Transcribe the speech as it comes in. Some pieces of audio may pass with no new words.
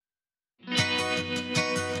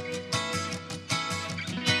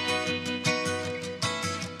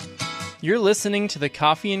You're listening to the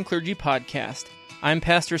Coffee and Clergy Podcast. I'm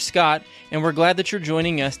Pastor Scott, and we're glad that you're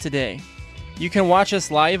joining us today. You can watch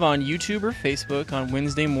us live on YouTube or Facebook on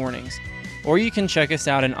Wednesday mornings, or you can check us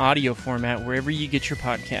out in audio format wherever you get your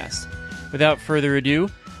podcasts. Without further ado,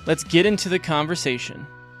 let's get into the conversation.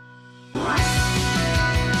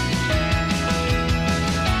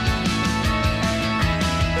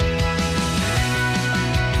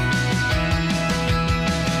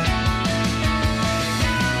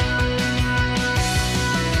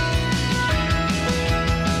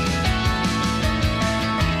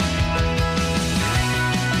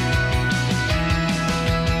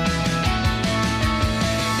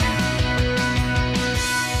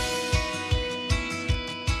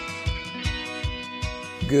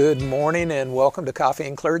 Good morning and welcome to Coffee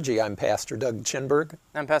and Clergy. I'm Pastor Doug Chinberg.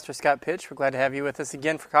 I'm Pastor Scott Pitch. We're glad to have you with us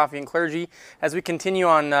again for Coffee and Clergy as we continue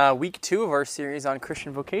on week 2 of our series on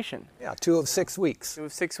Christian vocation. Yeah, 2 of 6 weeks. 2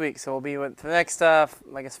 of 6 weeks. So we'll be with the next,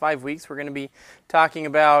 5 weeks. We're going to be talking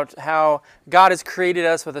about how God has created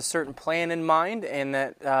us with a certain plan in mind, and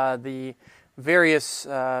that the various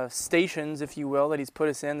stations, if you will, that He's put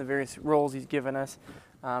us in, the various roles He's given us,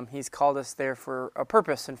 He's called us there for a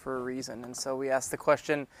purpose and for a reason. And so we ask the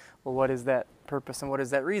question, well, what is that purpose and what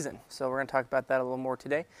is that reason? So we're going to talk about that a little more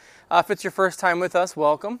today. If it's your first time with us,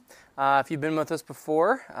 welcome. If you've been with us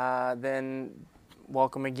before, then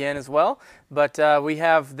welcome again as well. But we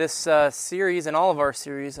have this series and all of our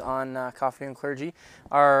series on Coffee and Clergy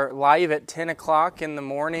are live at 10 o'clock in the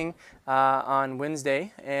morning on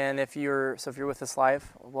Wednesday. And if you're with us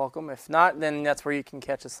live, welcome. If not, then that's where you can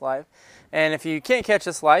catch us live. And if you can't catch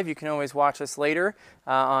us live, you can always watch us later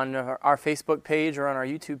on our Facebook page or on our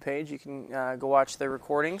YouTube page. You can go watch the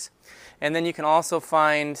recordings. And then you can also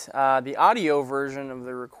find the audio version of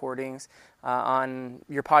the recordings on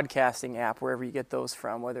your podcasting app, wherever you get those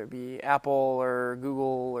from, whether it be Apple or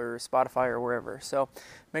Google or Spotify or wherever. So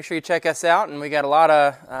make sure you check us out. And we got a lot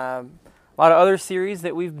of other series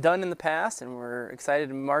that we've done in the past, and we're excited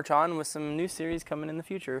to march on with some new series coming in the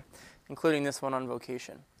future, including this one on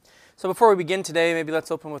vocation. So before we begin today, maybe let's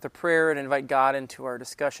open with a prayer and invite God into our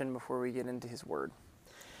discussion before we get into His Word.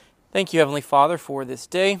 Thank you, Heavenly Father, for this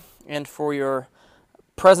day and for your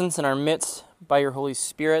presence in our midst by your Holy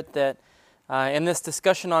Spirit, that in this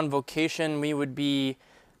discussion on vocation, we would be,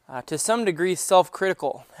 to some degree,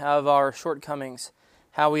 self-critical of our shortcomings,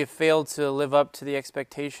 how we have failed to live up to the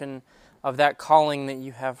expectation of that calling that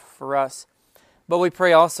you have for us. But we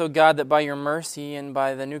pray also, God, that by your mercy and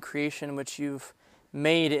by the new creation which you've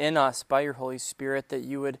made in us by your Holy Spirit, that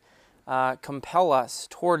you would compel us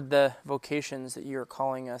toward the vocations that you are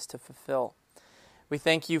calling us to fulfill. We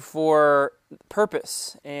thank you for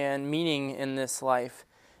purpose and meaning in this life,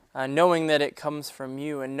 knowing that it comes from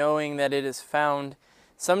you and knowing that it is found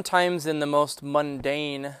sometimes in the most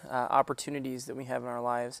mundane opportunities that we have in our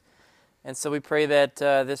lives. And so we pray that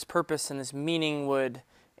this purpose and this meaning would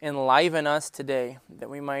enliven us today, that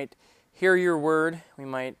we might hear your word, we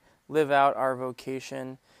might live out our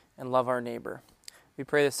vocation, and love our neighbor. We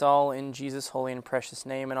pray this all in Jesus' holy and precious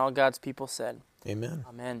name, and all God's people said, Amen.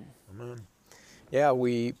 Amen. Amen. Yeah,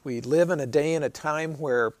 we live in a day and a time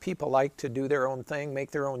where people like to do their own thing,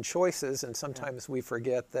 make their own choices, and sometimes we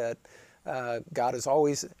forget that God is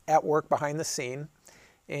always at work behind the scene.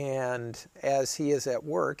 And as He is at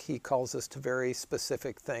work, He calls us to very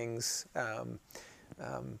specific things,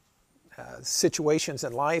 situations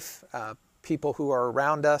in life, people who are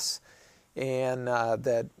around us, and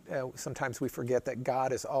that sometimes we forget that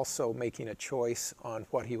God is also making a choice on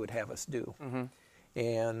what He would have us do. Mm-hmm.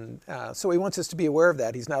 And so He wants us to be aware of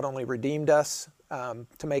that. He's not only redeemed us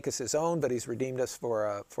to make us His own, but He's redeemed us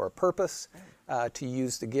for a purpose, to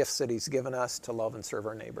use the gifts that He's given us to love and serve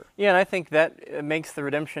our neighbor. Yeah, and I think that makes the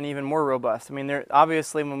redemption even more robust. I mean,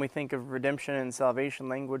 obviously when we think of redemption and salvation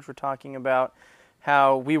language, we're talking about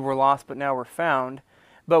how we were lost but now we're found.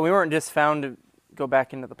 But we weren't just found to go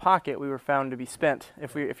back into the pocket, we were found to be spent.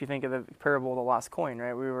 If you think of the parable of the lost coin,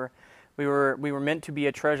 right? We were meant to be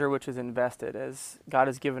a treasure which is invested, as God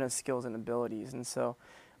has given us skills and abilities. And so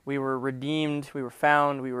we were redeemed, we were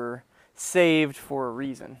found, we were saved for a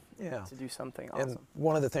reason, to do something awesome. And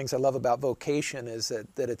one of the things I love about vocation is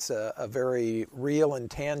that it's a very real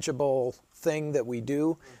and tangible thing that we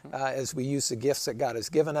do as we use the gifts that God has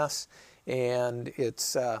given us. And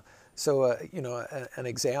it's an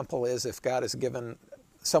example is if God has given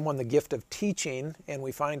someone the gift of teaching and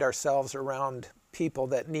we find ourselves around people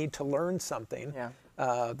that need to learn something,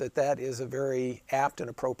 that is a very apt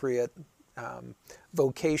and appropriate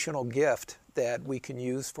vocational gift that we can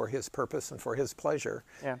use for His purpose and for His pleasure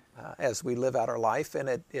Yeah. as we live out our life, and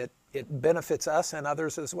it benefits us and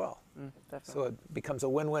others as well. Definitely. So it becomes a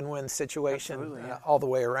win-win-win situation Absolutely, yeah. all the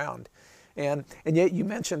way around. And yet you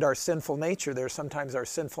mentioned our sinful nature there. Sometimes our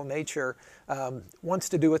sinful nature wants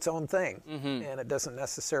to do its own thing, and it doesn't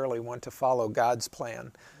necessarily want to follow God's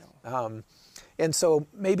plan. And so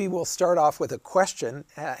maybe we'll start off with a question.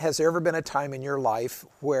 Has there ever been a time in your life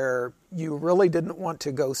where you really didn't want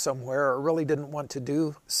to go somewhere or really didn't want to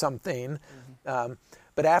do something,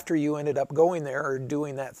 but after you ended up going there or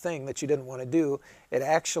doing that thing that you didn't want to do, it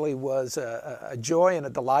actually was a joy and a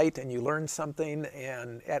delight, and you learned something,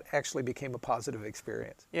 and it actually became a positive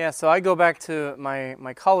experience? Yeah, so I go back to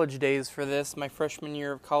my college days for this, my freshman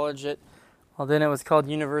year of college well, then it was called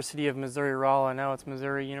University of Missouri-Rolla. Now it's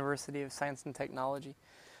Missouri University of Science and Technology.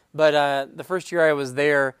 But the first year I was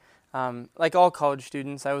there, like all college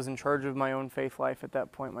students, I was in charge of my own faith life at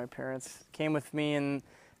that point. My parents came with me and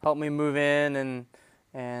helped me move in,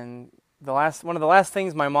 and one of the last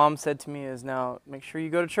things my mom said to me is, now make sure you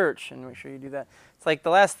go to church and make sure you do that. It's like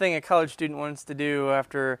the last thing a college student wants to do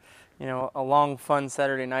after a long, fun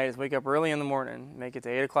Saturday night is wake up early in the morning, make it to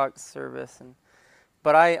 8 o'clock service.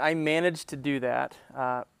 But I managed to do that.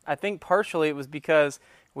 I think partially it was because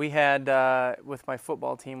we had, with my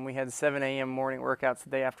football team, we had 7 a.m. morning workouts the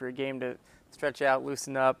day after a game to stretch out,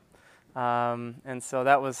 loosen up. And so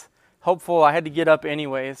that was hopeful. I had to get up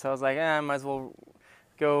anyway, so I was like, I might as well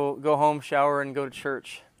go home, shower, and go to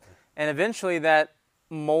church. And eventually that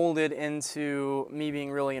molded into me being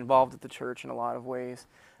really involved at the church in a lot of ways.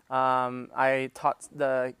 I taught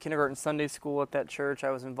the kindergarten Sunday school at that church. I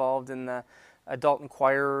was involved in the adult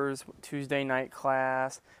inquirers Tuesday night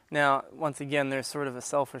class. Now, once again, there's sort of a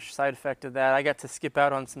selfish side effect of that. I got to skip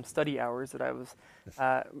out on some study hours that I was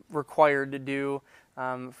required to do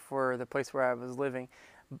for the place where I was living.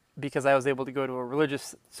 Because I was able to go to a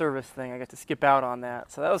religious service thing, I got to skip out on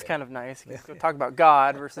that. So that was kind of nice. You could talk about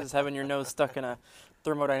God versus having your nose stuck in a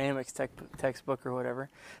thermodynamics textbook or whatever.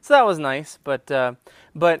 So that was nice. But I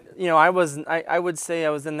would say I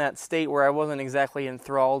was in that state where I wasn't exactly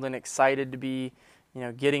enthralled and excited to be,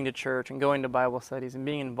 getting to church and going to Bible studies and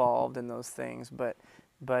being involved in those things. But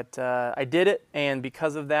I did it, and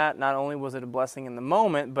because of that, not only was it a blessing in the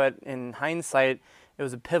moment, but in hindsight, it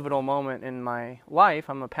was a pivotal moment in my life.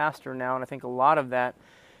 I'm a pastor now, and I think a lot of that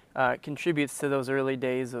contributes to those early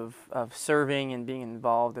days of serving and being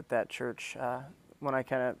involved at that church when I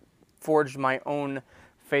kind of forged my own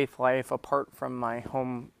faith life apart from my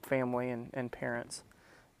home family and parents.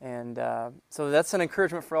 And so that's an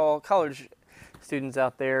encouragement for all college students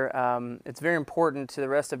out there. It's very important to the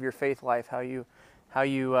rest of your faith life how you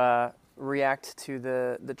react to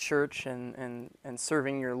the church and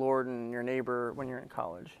serving your Lord and your neighbor when you're in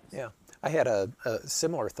college. Yeah, I had a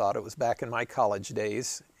similar thought. It was back in my college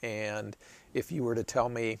days, and if you were to tell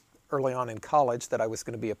me early on in college that I was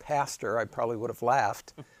going to be a pastor, I probably would have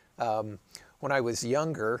laughed. When I was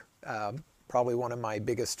younger, probably one of my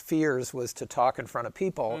biggest fears was to talk in front of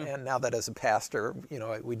people, and now that as a pastor,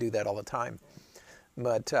 we do that all the time.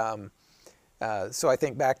 But so I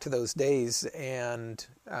think back to those days, and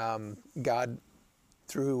God,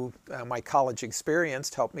 through my college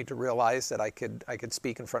experience, helped me to realize that I could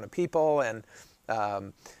speak in front of people,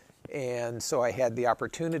 and so I had the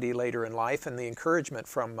opportunity later in life and the encouragement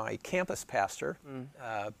from my campus pastor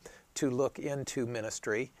to look into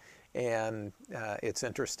ministry. And it's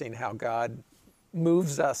interesting how God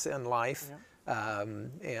moves us in life,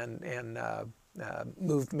 and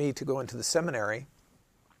moved me to go into the seminary.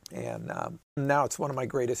 And now it's one of my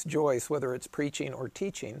greatest joys, whether it's preaching or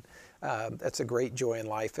teaching. That's a great joy in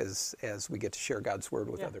life as we get to share God's word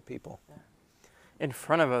with other people. Yeah. In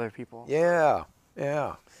front of other people. Yeah.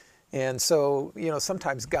 And so,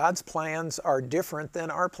 sometimes God's plans are different than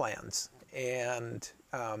our plans, and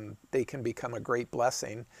they can become a great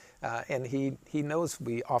blessing. And He knows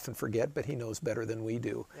we often forget, but He knows better than we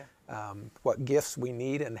do what gifts we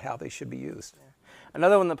need and how they should be used. Yeah.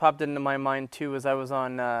 Another one that popped into my mind too was I was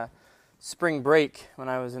on spring break when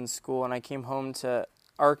I was in school, and I came home to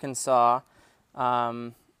Arkansas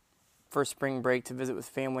for spring break to visit with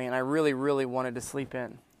family, and I really, really wanted to sleep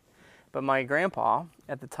in. But my grandpa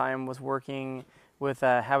at the time was working with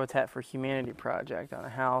a Habitat for Humanity project on a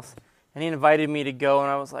house, and he invited me to go, and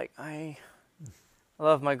I was like, I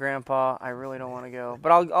love my grandpa. I really don't want to go,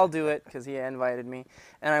 but I'll do it because he invited me.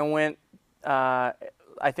 And I went,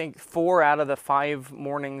 I think 4 out of the 5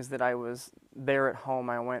 mornings that I was there at home,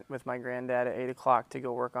 I went with my granddad at 8 o'clock to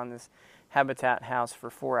go work on this Habitat house for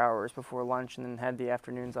 4 hours before lunch, and then had the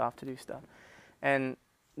afternoons off to do stuff. And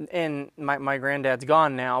and my granddad's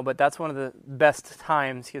gone now, but that's one of the best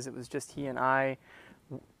times because it was just he and I,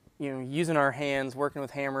 using our hands, working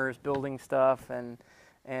with hammers, building stuff,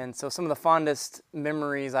 and so some of the fondest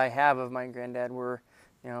memories I have of my granddad were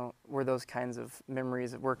those kinds of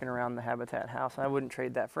memories of working around the Habitat house. And I wouldn't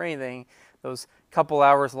trade that for anything. Those couple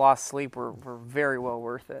hours lost sleep were very well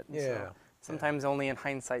worth it. And Yeah. So sometimes only in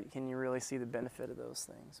hindsight can you really see the benefit of those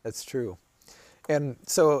things. That's true. And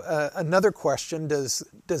so another question, does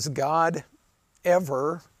God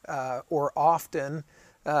ever or often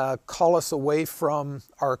call us away from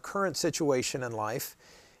our current situation in life?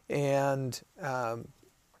 And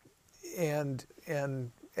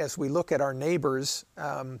as we look at our neighbors,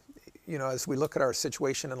 as we look at our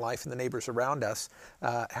situation in life and the neighbors around us,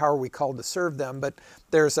 how are we called to serve them? But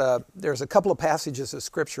there's a couple of passages of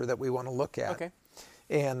Scripture that we want to look at. Okay.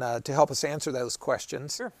 And to help us answer those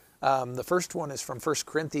questions. Sure. The first one is from 1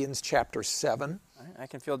 Corinthians chapter 7. All right, I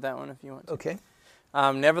can field that one if you want to. Okay.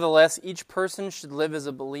 Nevertheless, each person should live as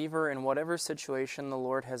a believer in whatever situation the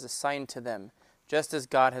Lord has assigned to them, just as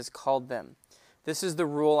God has called them. This is the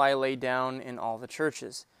rule I lay down in all the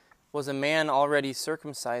churches. Was a man already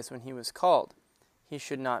circumcised when he was called? He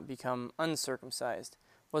should not become uncircumcised.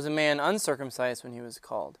 Was a man uncircumcised when he was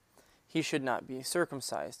called? He should not be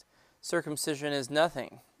circumcised. Circumcision is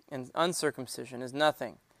nothing, and uncircumcision is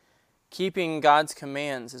nothing. Keeping God's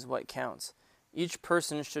commands is what counts. Each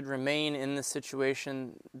person should remain in the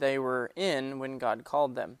situation they were in when God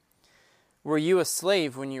called them. Were you a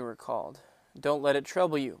slave when you were called? Don't let it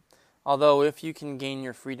trouble you, although if you can gain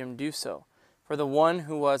your freedom, do so. For the one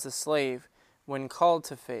who was a slave when called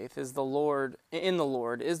to faith is the Lord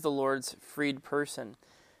is the Lord's freed person.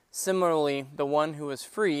 Similarly, the one who is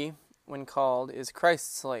free when called is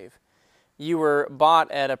Christ's slave. You were bought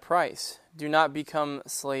at a price. Do not become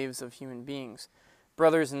slaves of human beings.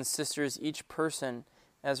 Brothers and sisters, each person,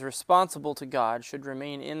 as responsible to God, should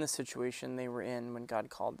remain in the situation they were in when God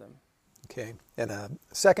called them. Okay. And a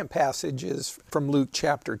second passage is from Luke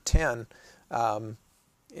chapter 10.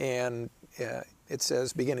 And it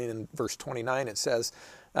says, beginning in verse 29, it says,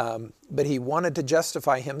 but he wanted to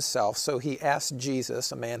justify himself, so he asked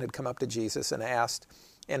Jesus, a man had come up to Jesus and asked,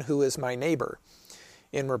 and who is my neighbor?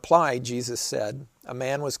 In reply, Jesus said, a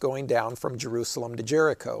man was going down from Jerusalem to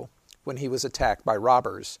Jericho when he was attacked by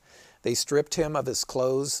robbers. They stripped him of his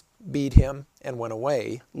clothes, beat him, and went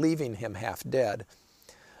away, leaving him half dead.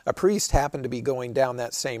 A priest happened to be going down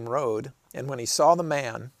that same road, and when he saw the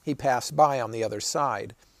man, he passed by on the other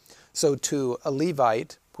side. So too a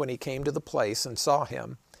Levite, when he came to the place and saw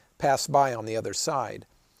him, passed by on the other side.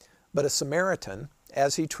 But a Samaritan,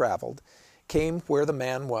 as he traveled, came where the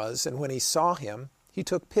man was, and when he saw him, he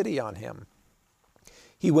took pity on him.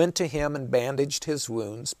 He went to him and bandaged his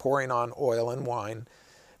wounds, pouring on oil and wine.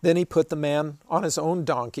 Then he put the man on his own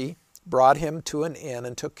donkey, brought him to an inn,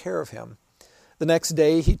 and took care of him. The next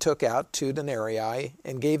day he took out 2 denarii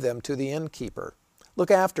and gave them to the innkeeper. Look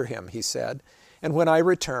after him, he said, and when I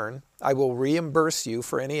return, I will reimburse you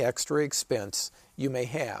for any extra expense you may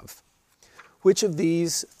have. Which of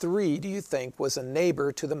these 3 do you think was a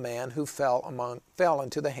neighbor to the man who fell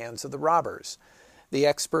into the hands of the robbers? The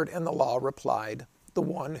expert in the law replied, the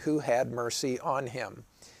one who had mercy on him.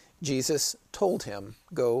 Jesus told him,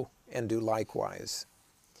 go and do likewise.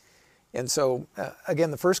 And so,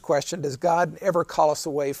 again, the first question, does God ever call us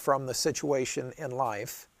away from the situation in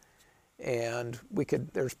life? And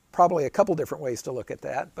there's probably a couple different ways to look at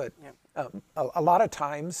that, but a lot of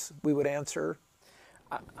times we would answer...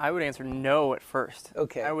 I would answer no at first.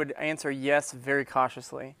 Okay. I would answer yes very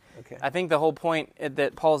cautiously. Okay. I think the whole point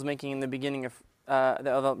that Paul's making in the beginning of,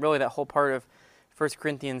 really that whole part of 1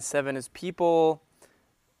 Corinthians 7 is people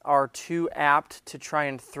are too apt to try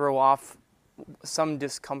and throw off some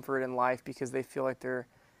discomfort in life because they feel like they're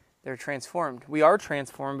transformed. We are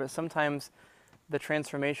transformed, but sometimes the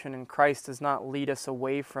transformation in Christ does not lead us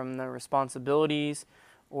away from the responsibilities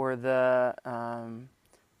or the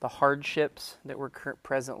hardships that we're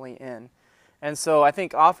presently in. And so I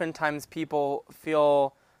think oftentimes people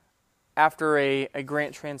feel after a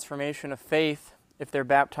great transformation of faith, if they're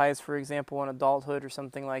baptized, for example, in adulthood or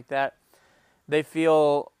something like that, they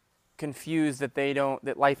feel confused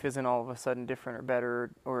that life isn't all of a sudden different or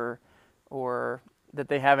better, or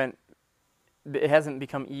that it hasn't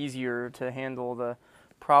become easier to handle the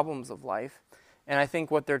problems of life. And I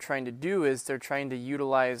think what they're trying to do is they're trying to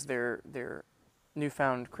utilize their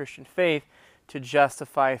newfound Christian faith to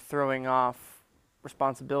justify throwing off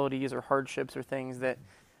responsibilities or hardships or things that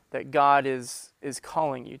God is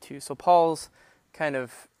calling you to. So Paul's kind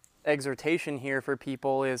of exhortation here for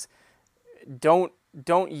people is don't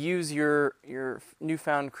don't use your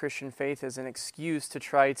newfound Christian faith as an excuse to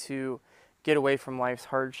try to get away from life's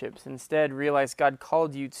hardships. Instead, realize God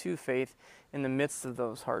called you to faith in the midst of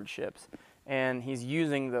those hardships. And he's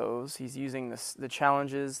using those. He's using the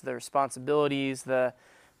challenges, the responsibilities, the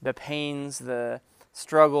pains, the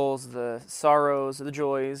struggles, the sorrows, the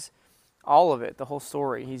joys, all of it, the whole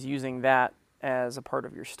story. He's using that as a part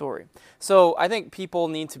of your story. So I think people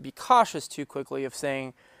need to be cautious too quickly of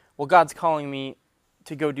saying, well, God's calling me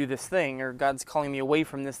to go do this thing, or God's calling me away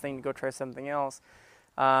from this thing to go try something else,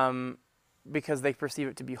 because they perceive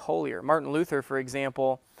it to be holier. Martin Luther, for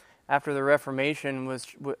example, after the Reformation,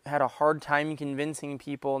 had a hard time convincing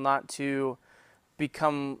people not to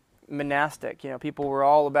become monastic. People were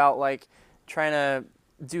all about trying to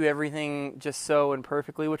do everything just so and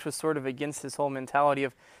perfectly, which was sort of against his whole mentality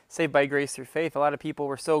of saved by grace through faith. A lot of people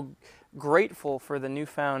were so grateful for the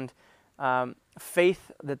newfound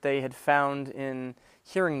faith that they had found in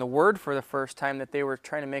hearing the word for the first time that they were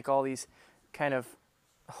trying to make all these kind of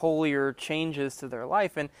holier changes to their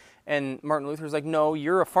life. And Martin Luther was like, no,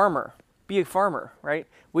 you're a farmer. Be a farmer, right?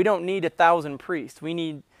 We don't need 1,000 priests. We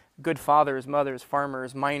need good fathers, mothers,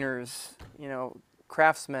 farmers, miners,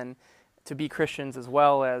 craftsmen to be Christians as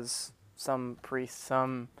well as some priests,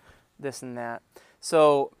 some this and that.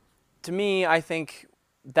 So to me, I think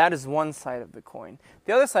that is one side of the coin.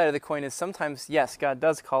 The other side of the coin is sometimes, yes, God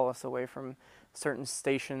does call us away from certain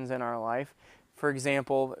stations in our life. For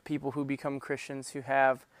example, people who become Christians who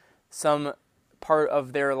have some part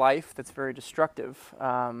of their life that's very destructive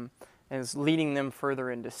and is leading them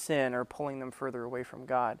further into sin or pulling them further away from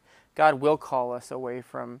God. God will call us away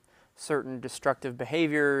from certain destructive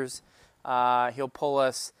behaviors. He'll pull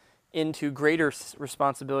us into greater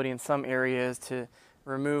responsibility in some areas to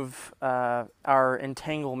remove our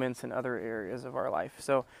entanglements in other areas of our life.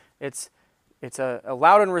 So it's a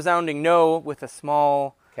loud and resounding no with a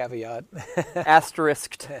small caveat,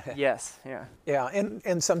 asterisked yes. Yeah,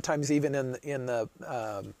 and sometimes even in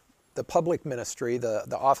the public ministry,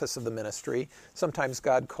 the office of the ministry, sometimes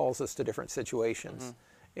God calls us to different situations. Mm-hmm.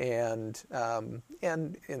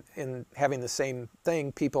 And in having the same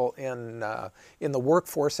thing, people in the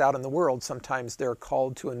workforce out in the world, sometimes they're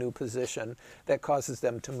called to a new position that causes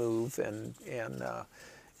them to move,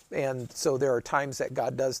 and so there are times that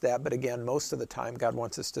God does that, but again, most of the time God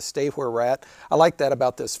wants us to stay where we're at. I like that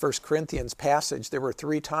about this 1 Corinthians passage. There were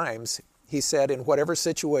 3 times he said, in whatever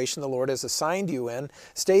situation the Lord has assigned you in,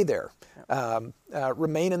 stay there.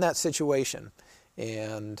 Remain in that situation.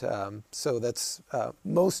 And so that's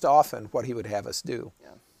most often what he would have us do.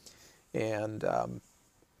 Yeah. And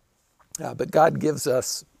but God gives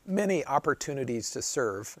us many opportunities to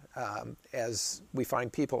serve. As we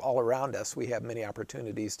find people all around us, we have many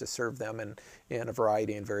opportunities to serve them in a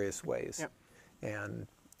variety and various ways. Yeah.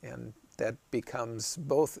 And that becomes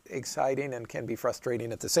both exciting and can be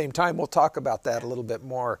frustrating at the same time. We'll talk about that a little bit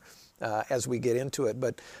more as we get into it.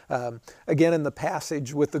 But again, in the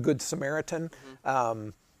passage with the Good Samaritan,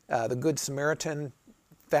 the Good Samaritan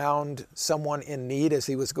found someone in need as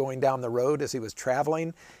he was going down the road, as he was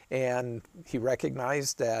traveling, and he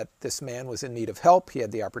recognized that this man was in need of help. He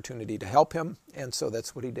had the opportunity to help him, and so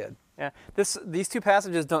that's what he did. Yeah, these 2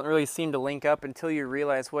 passages don't really seem to link up until you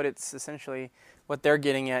realize what they're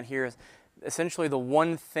getting at here is essentially the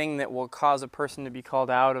one thing that will cause a person to be called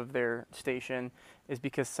out of their station is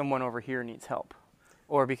because someone over here needs help,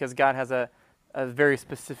 or because God has a very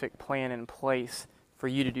specific plan in place for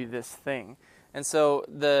you to do this thing. And so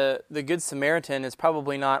the Good Samaritan is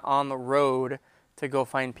probably not on the road to go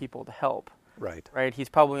find people to help. Right? He's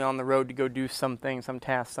probably on the road to go do something, some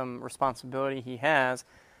task, some responsibility he has,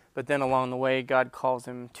 but then along the way, God calls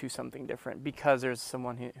him to something different because there's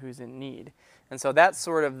someone who's in need. And so that's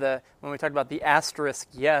sort of when we talk about the asterisk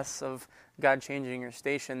yes of God changing your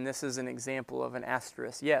station, this is an example of an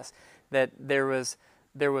asterisk yes, that there was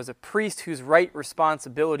a priest whose right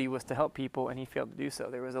responsibility was to help people, and he failed to do so.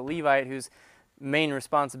 There was a Levite whose main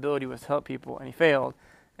responsibility was to help people, and he failed.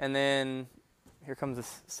 And then here comes a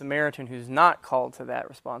Samaritan who's not called to that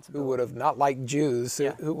responsibility. Who would have not liked Jews,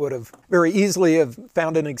 yeah. Who would have very easily have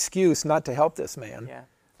found an excuse not to help this man, yeah.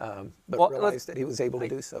 But realized that he was able to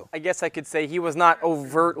do so. I guess I could say he was not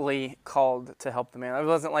overtly called to help the man. It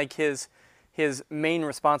wasn't like his main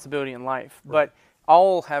responsibility in life. Right. But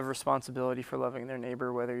all have responsibility for loving their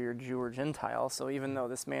neighbor, whether you're Jew or Gentile. So even though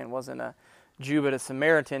this man wasn't a Jew but a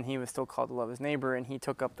Samaritan, he was still called to love his neighbor, and he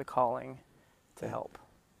took up the calling to help.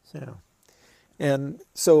 Yeah. And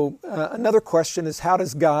so another question is, how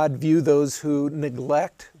does God view those who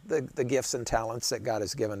neglect the gifts and talents that God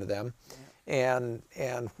has given to them? and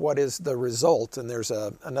what is the result? And there's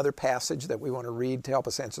another passage that we want to read to help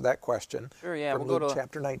us answer that question. Sure, yeah. From Luke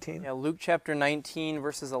chapter 19. Yeah, Luke chapter 19,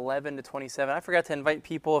 verses 11 to 27. I forgot to invite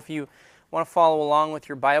people. If you want to follow along with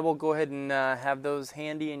your Bible, go ahead and have those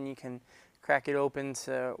handy, and you can crack it open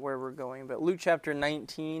to where we're going. But Luke chapter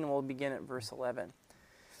 19, we'll begin at verse 11.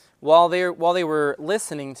 While they were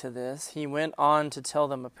listening to this, he went on to tell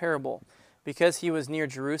them a parable. Because he was near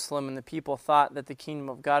Jerusalem and the people thought that the kingdom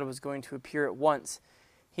of God was going to appear at once,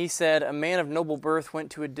 he said, "A man of noble birth went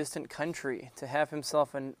to a distant country to have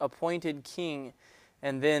himself an appointed king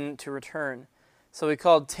and then to return. So he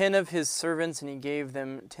called 10 of his servants and he gave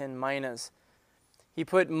them 10 minas. He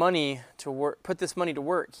put this money to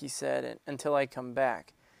work, he said, until I come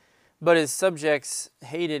back. But his subjects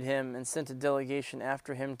hated him and sent a delegation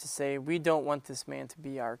after him to say, 'We don't want this man to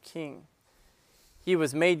be our king.' He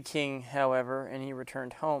was made king, however, and he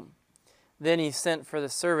returned home. Then he sent for the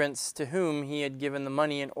servants to whom he had given the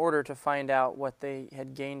money in order to find out what they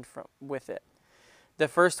had gained with it. The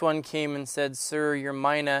first one came and said, 'Sir, your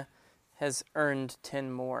mina has earned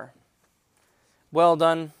 10 more.' 'Well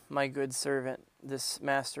done, my good servant,' this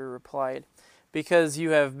master replied. 'Because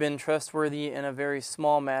you have been trustworthy in a very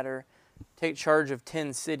small matter, take charge of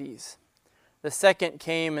 10 cities.' The second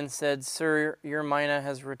came and said, 'Sir, your mina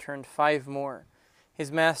has returned 5 more.' His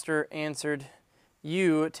master answered,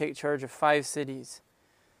 'You take charge of 5 cities.'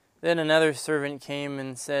 Then another servant came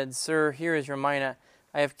and said, 'Sir, here is your mina.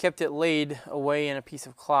 I have kept it laid away in a piece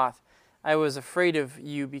of cloth. I was afraid of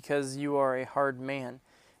you because you are a hard man.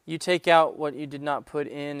 You take out what you did not put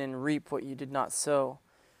in and reap what you did not sow.'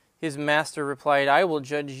 His master replied, 'I will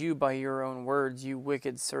judge you by your own words, you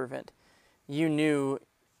wicked servant. You knew,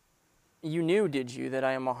 did you, that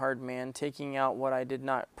I am a hard man, taking out what I did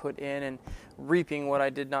not put in and reaping what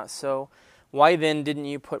I did not sow? Why then didn't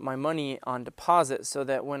you put my money on deposit so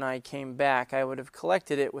that when I came back I would have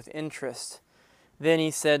collected it with interest?' Then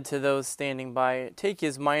he said to those standing by, 'Take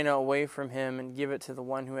his mina away from him and give it to the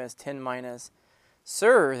one who has 10 minas.'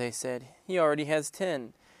 'Sir,' they said, 'he already has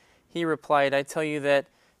 10. He replied, 'I tell you that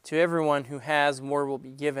to everyone who has, more will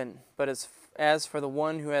be given. But as for the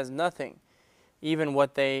one who has nothing, even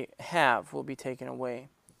what they have will be taken away.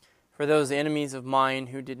 For those enemies of mine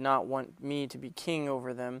who did not want me to be king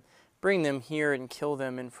over them, bring them here and kill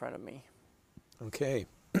them in front of me.'" Okay.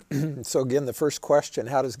 So again, the first question,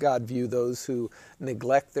 how does God view those who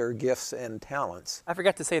neglect their gifts and talents? I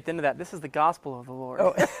forgot to say at the end of that, this is the gospel of the Lord.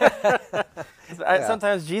 Oh. Yeah.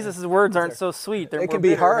 Sometimes Jesus' words aren't so sweet. They're They more can be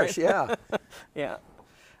bitter, harsh, right? yeah.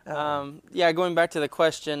 Yeah. Going back to the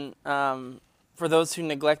question, for those who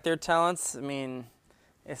neglect their talents, I mean,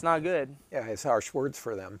 it's not good. Yeah, it's harsh words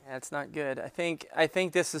for them. Yeah, it's not good. I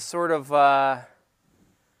think this is sort of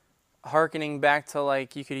hearkening back to,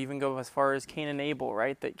 like, you could even go as far as Cain and Abel,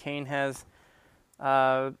 right? That Cain has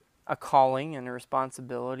a calling and a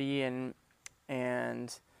responsibility, and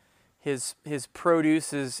his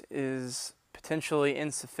produce is potentially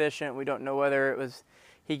insufficient. We don't know whether it was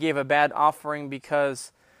he gave a bad offering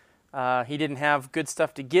because he didn't have good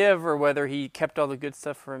stuff to give, or whether he kept all the good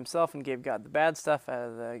stuff for himself and gave God the bad stuff out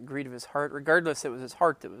of the greed of his heart. Regardless, it was his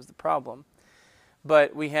heart that was the problem.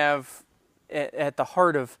 But we have at the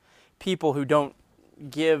heart of people who don't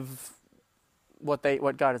give what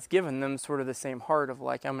God has given them sort of the same heart of,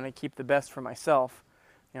 like, I'm going to keep the best for myself.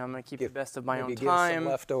 I'm going to keep the best of my own time. Give some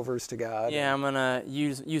leftovers to God. Yeah, I'm going to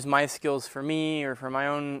use my skills for me or for my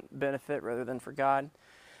own benefit rather than for God.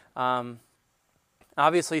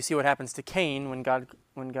 Obviously, you see what happens to Cain when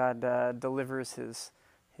God delivers his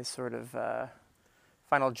sort of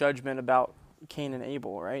final judgment about Cain and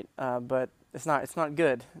Abel, right? But it's not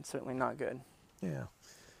good. It's certainly not good. Yeah,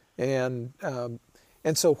 and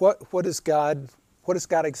so what does God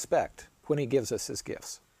expect when He gives us His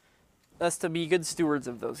gifts? Us to be good stewards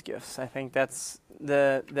of those gifts. I think that's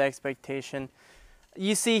the expectation.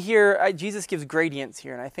 You see here, Jesus gives gradients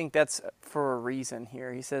here, and I think that's for a reason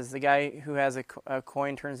here. He says the guy who has a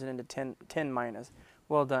coin turns it into 10 minas.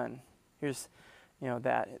 Well done. Here's,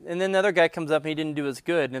 that. And then the other guy comes up and he didn't do as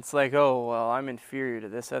good, and it's like, oh, well, I'm inferior to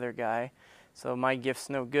this other guy, so my gift's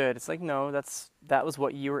no good. It's like, no, that was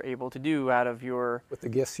what you were able to do out of with the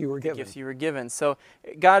gifts you were given. Gifts you were given. So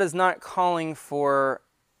God is not calling for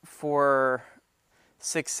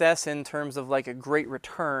success in terms of like a great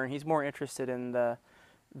return. He's more interested in the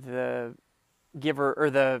giver, or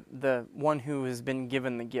the one who has been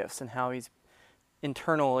given the gifts, and how he's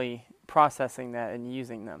internally processing that and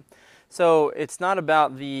using them. So it's not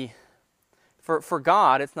about for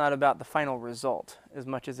God, it's not about the final result as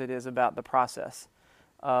much as it is about the process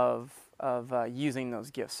of using those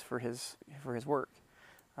gifts for his work.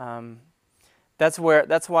 That's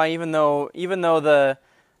why even though the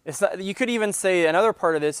it's not, you could even say another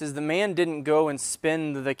part of this is the man didn't go and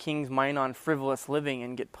spend the king's money on frivolous living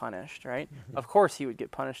and get punished, right? Mm-hmm. Of course he would get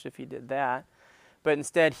punished if he did that, but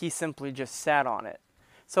instead he simply just sat on it.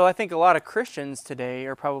 So I think a lot of Christians today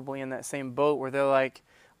are probably in that same boat where they're like,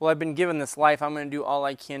 well, I've been given this life, I'm going to do all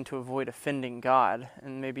I can to avoid offending God,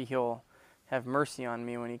 and maybe he'll have mercy on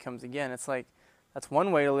me when he comes again. It's like, that's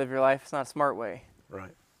one way to live your life. It's not a smart way. Right.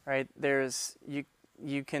 Right?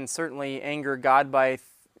 You can certainly anger God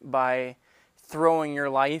by throwing your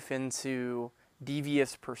life into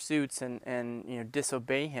devious pursuits and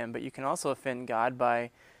disobey him, but you can also offend God by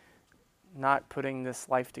not putting this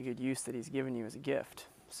life to good use that he's given you as a gift.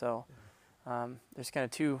 So there's kind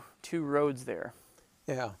of two roads there.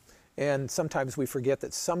 Yeah. And sometimes we forget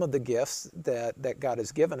that some of the gifts that God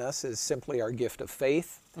has given us is simply our gift of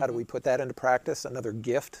faith. How do we put that into practice? Another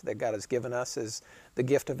gift that God has given us is the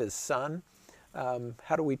gift of his Son.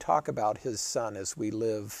 How do we talk about his Son as we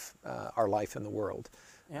live our life in the world?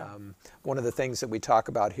 Yeah. One of the things that we talk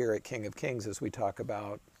about here at King of Kings is we talk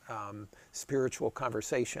about spiritual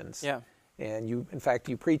conversations. Yeah. And you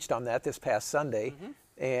preached on that this past Sunday. Mm-hmm.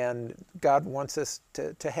 And God wants us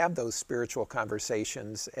to have those spiritual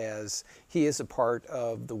conversations as he is a part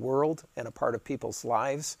of the world and a part of people's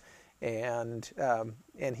lives. And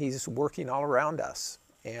he's working all around us.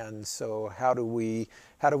 And so how do we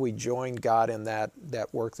join God in that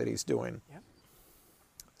work that he's doing? Yep.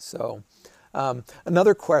 So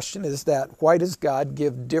another question is that why does God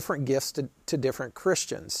give different gifts to different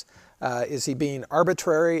Christians? Is he being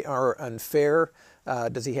arbitrary or unfair?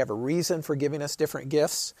 Does he have a reason for giving us different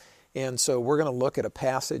gifts? And so we're going to look at a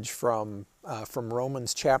passage from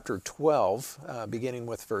Romans chapter 12, beginning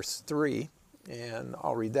with verse 3, and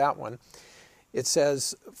I'll read that one. It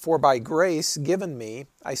says, "For by grace given me,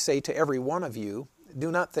 I say to every one of you, do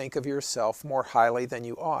not think of yourself more highly than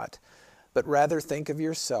you ought, but rather think of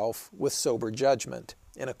yourself with sober judgment,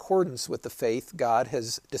 in accordance with the faith God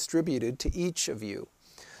has distributed to each of you.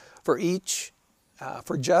 For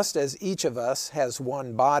just as each of us has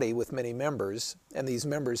one body with many members, and these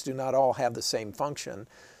members do not all have the same function,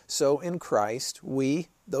 so in Christ we,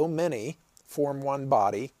 though many, form one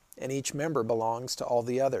body, and each member belongs to all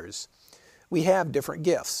the others. We have different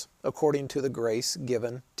gifts, according to the grace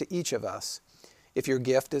given to each of us. If your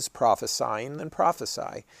gift is prophesying, then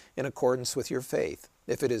prophesy, in accordance with your faith.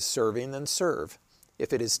 If it is serving, then serve.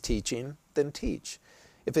 If it is teaching, then teach.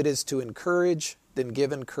 If it is to encourage, then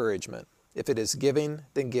give encouragement. If it is giving,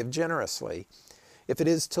 then give generously. If it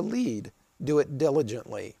is to lead, do it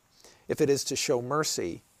diligently. If it is to show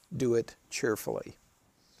mercy, do it cheerfully."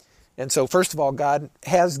 And so, first of all, God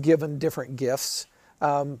has given different gifts,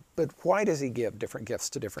 but why does he give different gifts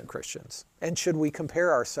to different Christians? And should we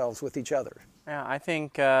compare ourselves with each other? Yeah, I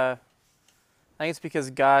think it's because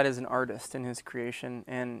God is an artist in his creation,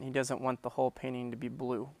 and he doesn't want the whole painting to be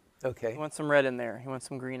blue. Okay. He wants some red in there. He wants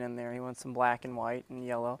some green in there. He wants some black and white and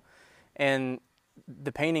yellow. And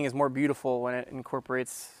the painting is more beautiful when it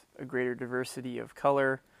incorporates a greater diversity of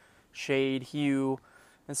color, shade, hue.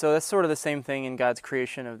 And so that's sort of the same thing in God's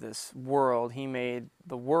creation of this world. He made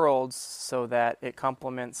the world so that it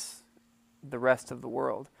complements the rest of the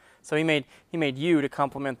world. So he made you to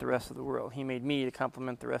complement the rest of the world. He made me to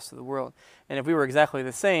complement the rest of the world. And if we were exactly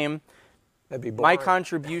the same, that'd be boring. My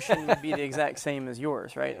contribution would be the exact same as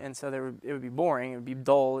yours, right? Yeah. And so it would be boring. It would be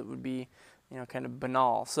dull. It would be, kind of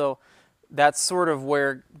banal. So that's sort of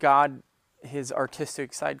where God, his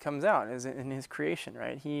artistic side comes out, is in his creation,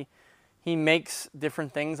 right? He makes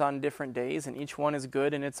different things on different days, and each one is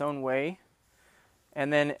good in its own way.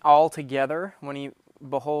 And then all together, when he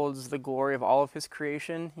beholds the glory of all of his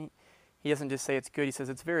creation, he doesn't just say it's good, he says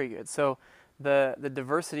it's very good. So the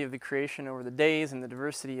diversity of the creation over the days and the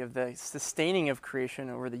diversity of the sustaining of creation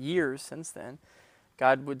over the years since then,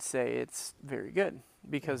 God would say it's very good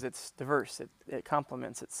because it's diverse. It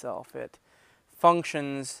complements itself. It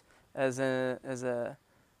functions as a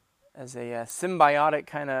symbiotic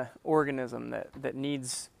kind of organism that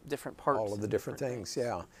needs different parts. All of the different things,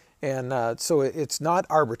 yeah. And so it's not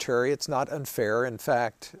arbitrary. It's not unfair. In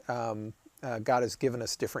fact, God has given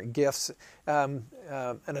us different gifts. And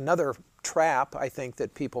another trap, I think,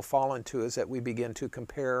 that people fall into is that we begin to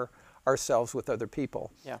compare ourselves with other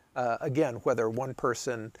people. Yeah. Again, whether one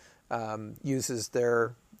person uses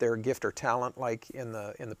their gift or talent, like in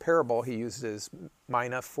the parable, he used his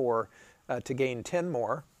mina to gain 10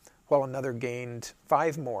 more, while another gained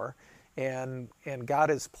 5 more. And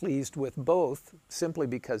God is pleased with both simply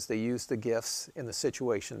because they used the gifts in the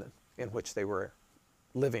situation in which they were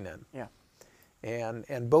living in. Yeah.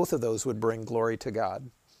 And both of those would bring glory to God.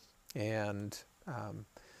 And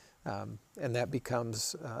And that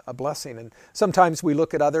becomes a blessing. And sometimes we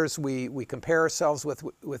look at others, we compare ourselves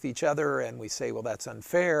with each other, and we say, well, that's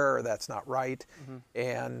unfair, or that's not right.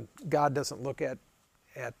 And God doesn't look at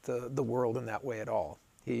the world in that way at all.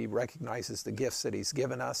 He recognizes the gifts that He's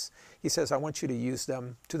given us. He says, I want you to use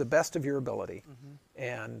them to the best of your ability.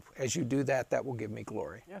 And as you do that, that will give me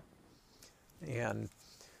glory. Yeah. And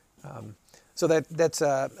so that's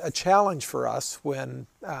a challenge for us when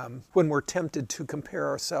we're tempted to compare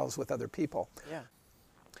ourselves with other people. Yeah.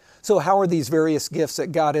 So how are these various gifts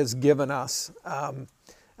that God has given us,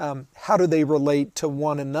 how do they relate to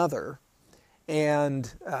one another?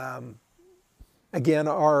 And again,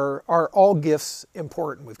 are all gifts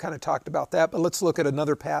important? We've kind of talked about that, but let's look at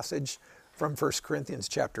another passage from 1 Corinthians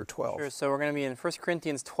chapter 12. Sure, so we're going to be in 1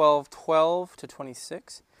 Corinthians 12 to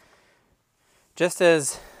 26. Just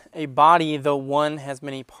as a body, though one has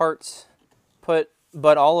many parts, but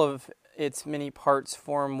all of its many parts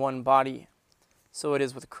form one body, so it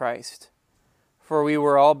is with Christ. For we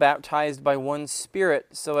were all baptized by one Spirit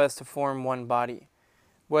so as to form one body,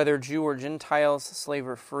 whether Jew or Gentiles, slave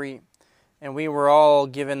or free, and we were all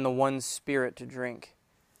given the one Spirit to drink.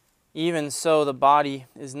 Even so, the body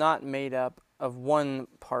is not made up of one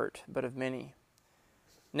part, but of many.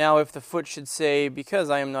 Now if the foot should say, because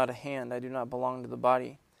I am not a hand, I do not belong to the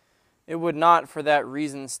body, it would not for that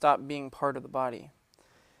reason stop being part of the body.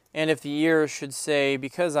 And if the ear should say,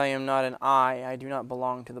 because I am not an eye, I do not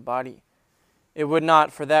belong to the body, it would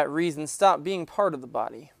not for that reason stop being part of the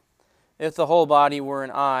body. If the whole body were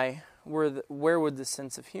an eye, where would the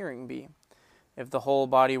sense of hearing be? If the whole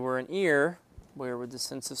body were an ear, where would the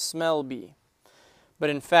sense of smell be? But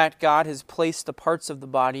in fact, God has placed the parts of the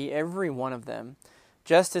body, every one of them,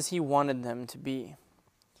 just as He wanted them to be.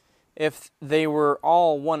 If they were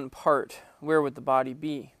all one part, where would the body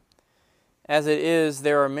be? As it is,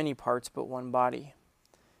 there are many parts, but one body.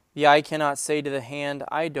 The eye cannot say to the hand,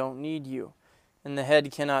 I don't need you, and the head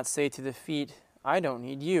cannot say to the feet, I don't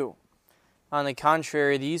need you. On the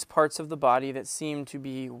contrary, these parts of the body that seem to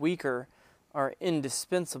be weaker are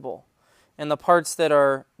indispensable, and the parts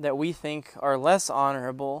that we think are less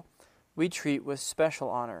honorable, we treat with special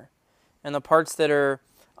honor, and the parts that are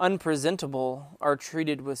unpresentable are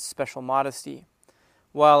treated with special modesty,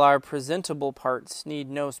 while our presentable parts need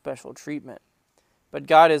no special treatment. But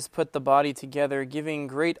God has put the body together, giving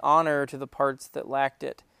great honor to the parts that lacked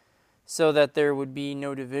it, so that there would be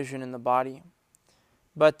no division in the body,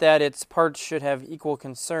 but that its parts should have equal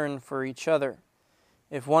concern for each other.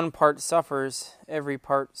 If one part suffers, every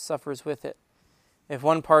part suffers with it. If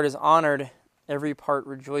one part is honored, every part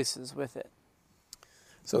rejoices with it.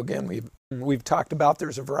 So again, we've talked about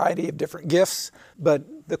there's a variety of different gifts, but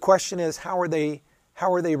the question is, how are they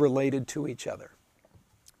related to each other?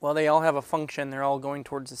 Well, they all have a function. They're all going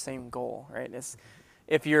towards the same goal, right?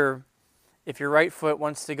 If your right foot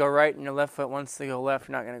wants to go right and your left foot wants to go left,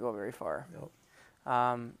 you're not going to go very far. Nope.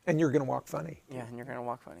 And you're going to walk funny. Yeah, and you're going to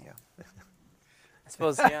walk funny. Yeah. I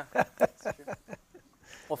suppose, yeah. That's true.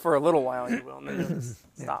 Well, for a little while you will, and then you'll just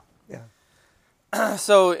stop. Yeah.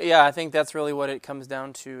 So, yeah, I think that's really what it comes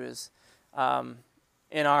down to is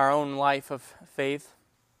in our own life of faith,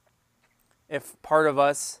 if part of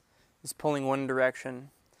us is pulling one direction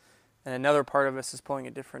and another part of us is pulling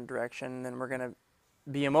a different direction, then we're going to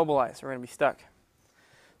be immobilized. We're going to be stuck.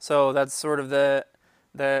 So that's sort of the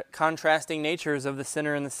contrasting natures of the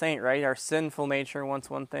sinner and the saint, right? Our sinful nature wants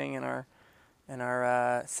one thing, and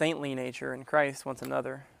our saintly nature in Christ wants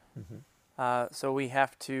another. Mm-hmm. So we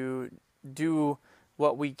have to do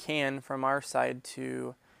what we can from our side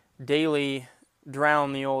to daily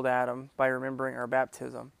drown the old Adam by remembering our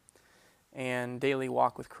baptism and daily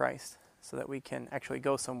walk with Christ so that we can actually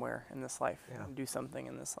go somewhere in this life and do something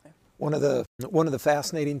in this life. One of the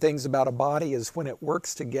fascinating things about a body is when it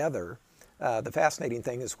works together, the fascinating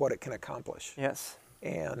thing is what it can accomplish. Yes.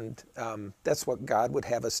 And that's what God would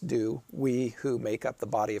have us do. We who make up the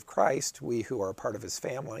body of Christ, we who are a part of His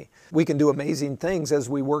family, we can do amazing things as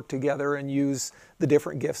we work together and use the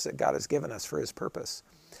different gifts that God has given us for His purpose.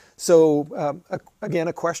 So again,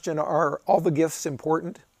 a question, are all the gifts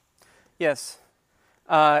important? Yes.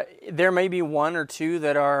 There may be one or two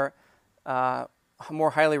that are more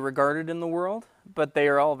highly regarded in the world, but they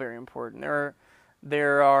are all very important.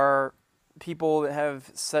 There are people that have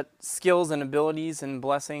set skills and abilities and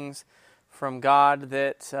blessings from God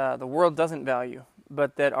that the world doesn't value,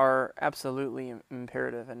 but that are absolutely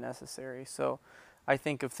imperative and necessary. So I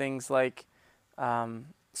think of things like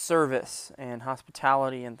service and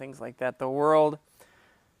hospitality and things like that. The world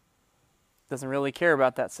doesn't really care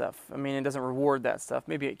about that stuff. I mean, it doesn't reward that stuff.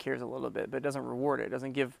 Maybe it cares a little bit, but it doesn't reward it. It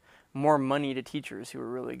doesn't give more money to teachers who are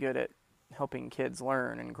really good at helping kids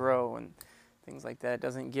learn and grow and things like that. It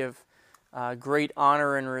doesn't give great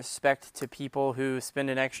honor and respect to people who spend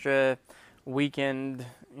an extra weekend,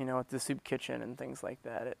 at the soup kitchen and things like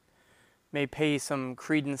that. It may pay some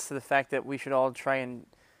credence to the fact that we should all try and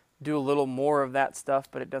do a little more of that stuff,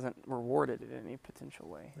 but it doesn't reward it in any potential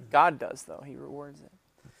way. Mm-hmm. God does, though. He rewards it.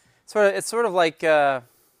 It's sort of like when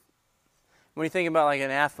you think about like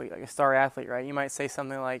an athlete, like a star athlete, right? You might say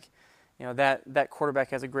something like, that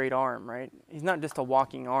quarterback has a great arm, right? He's not just a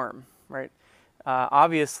walking arm, right?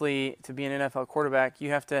 Obviously, to be an NFL quarterback,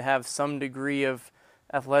 you have to have some degree of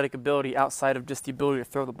athletic ability outside of just the ability to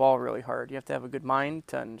throw the ball really hard. You have to have a good mind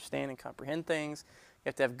to understand and comprehend things. You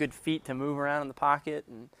have to have good feet to move around in the pocket,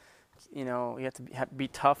 and you have to be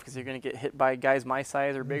tough because you're going to get hit by guys my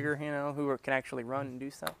size or bigger, who can actually run and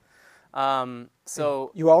do stuff.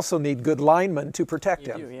 So you also need good linemen to protect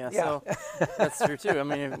him. You do, yeah. So that's true too. I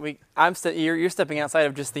mean, you're stepping outside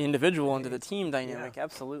of just the individual into the team dynamic,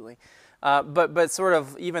 absolutely. But sort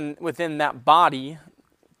of even within that body,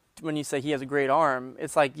 when you say he has a great arm,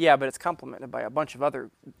 it's like, but it's complemented by a bunch of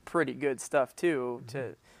other pretty good stuff too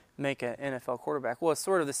to make an NFL quarterback. Well, it's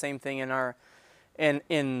sort of the same thing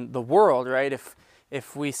in the world, right?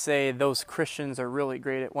 If we say those Christians are really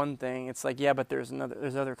great at one thing, it's like, but there's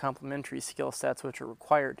other complementary skill sets which are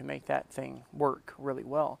required to make that thing work really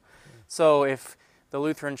well. So if the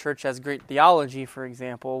Lutheran Church has great theology, for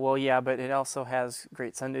example, but it also has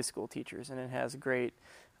great Sunday school teachers, and it has great,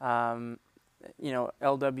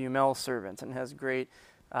 LWML servants, and has great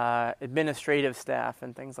administrative staff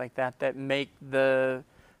and things like that make the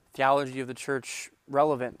theology of the church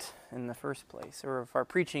relevant in the first place. Or if our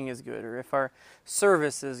preaching is good, or if our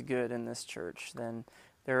service is good in this church, then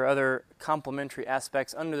there are other complementary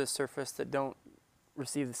aspects under the surface that don't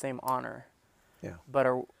receive the same honor, but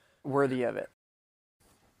are worthy of it.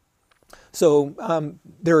 So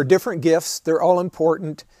there are different gifts. They're all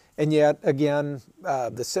important. And yet, again,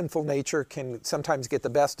 the sinful nature can sometimes get the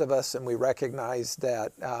best of us, and we recognize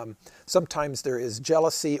that sometimes there is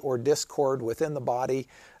jealousy or discord within the body.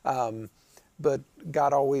 But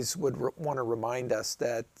God always would want to remind us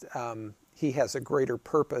that He has a greater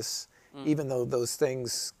purpose, even though those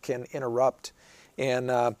things can interrupt.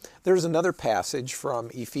 And there's another passage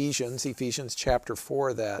from Ephesians chapter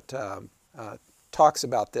 4, that talks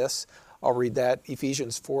about this. I'll read that,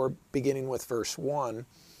 Ephesians 4, beginning with verse 1.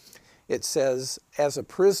 It says, "As a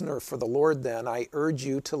prisoner for the Lord, then, I urge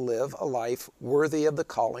you to live a life worthy of the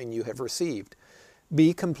calling you have received.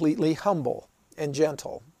 Be completely humble and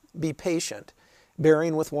gentle. Be patient,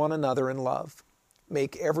 bearing with one another in love.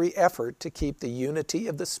 Make every effort to keep the unity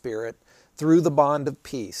of the Spirit through the bond of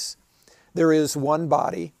peace. There is one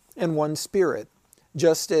body and one Spirit,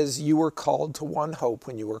 just as you were called to one hope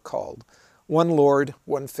when you were called. One Lord,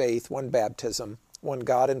 one faith, one baptism, one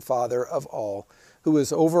God and Father of all, who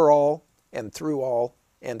is over all and through all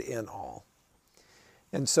and in all."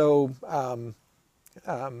 And so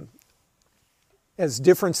as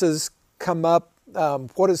differences come up,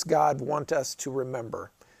 what does God want us to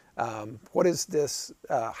remember? What is this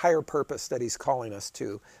higher purpose that He's calling us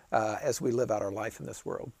to as we live out our life in this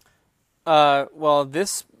world? Well,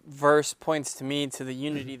 this verse points to me to the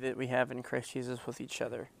unity that we have in Christ Jesus with each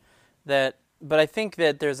other. But I think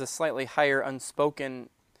that there's a slightly higher unspoken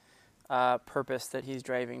purpose that He's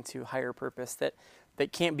driving to, higher purpose that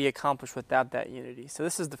can't be accomplished without that unity. So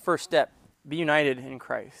this is the first step: be united in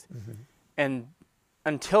Christ. Mm-hmm. And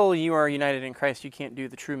until you are united in Christ, you can't do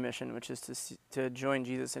the true mission, which is to join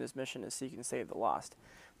Jesus in His mission to seek and save the lost.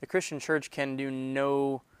 The Christian church can do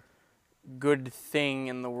no good thing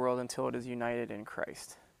in the world until it is united in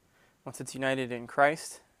Christ. Once it's united in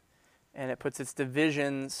Christ, and it puts its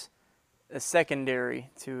divisions as secondary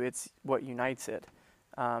to what unites it,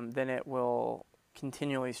 then it will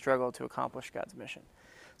continually struggle to accomplish God's mission.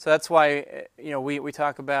 So that's why we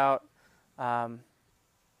talk about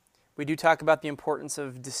we do talk about the importance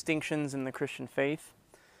of distinctions in the Christian faith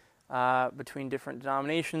between different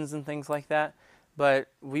denominations and things like that. But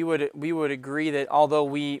we would agree that although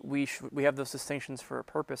we have those distinctions for a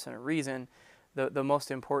purpose and a reason, the most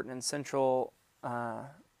important and central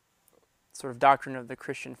sort of doctrine of the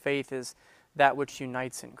Christian faith is that which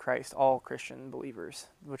unites in Christ all Christian believers,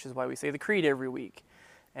 which is why we say the creed every week,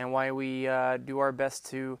 and why we do our best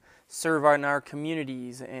to serve in our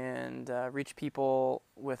communities and reach people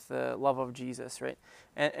with the love of Jesus, right?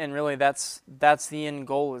 And really that's the end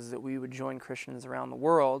goal, is that we would join Christians around the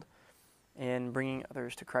world in bringing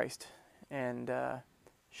others to Christ and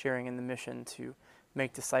sharing in the mission to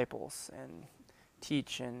make disciples and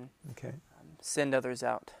teach and send others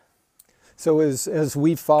out. So as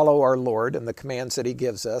we follow our Lord and the commands that he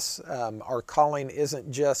gives us, our calling isn't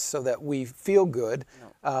just so that we feel good.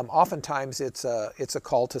 No. Oftentimes it's a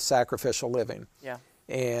call to sacrificial living. Yeah.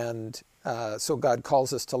 And so God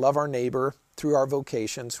calls us to love our neighbor through our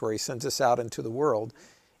vocations, where he sends us out into the world.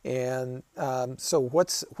 And so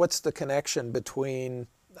what's the connection between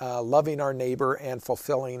loving our neighbor and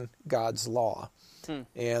fulfilling God's law?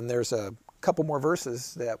 And there's a couple more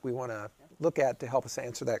verses that we want to look at to help us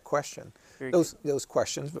answer that question. Those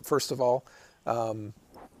questions. But first of all, the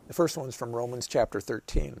first one's from Romans chapter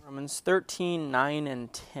 13. Romans 13, 9,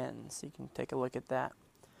 and 10. So you can take a look at that.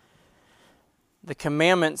 The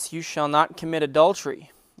commandments, you shall not commit adultery,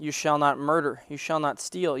 you shall not murder, you shall not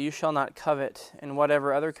steal, you shall not covet, and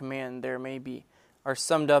whatever other command there may be, are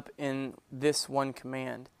summed up in this one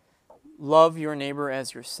command. Love your neighbor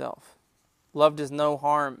as yourself. Love does no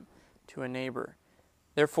harm to a neighbor.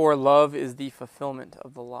 Therefore, love is the fulfillment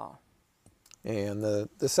of the law. And the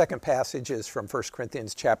second passage is from 1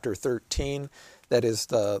 Corinthians chapter 13. That is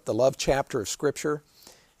the love chapter of Scripture.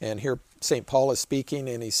 And here St. Paul is speaking,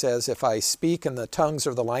 and he says, if I speak in the tongues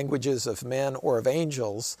or the languages of men or of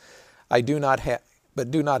angels, but do not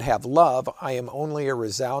have love, I am only a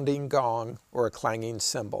resounding gong or a clanging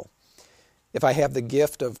cymbal. If I have the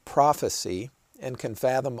gift of prophecy and can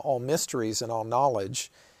fathom all mysteries and all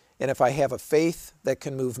knowledge, and if I have a faith that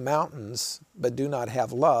can move mountains, but do not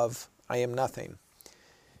have love, I am nothing.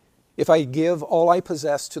 If I give all I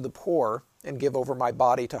possess to the poor and give over my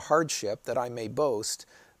body to hardship that I may boast,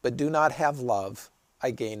 but do not have love,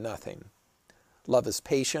 I gain nothing. Love is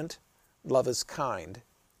patient, love is kind.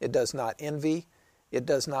 It does not envy, it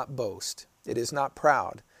does not boast. It is not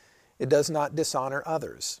proud, it does not dishonor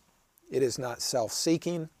others. It is not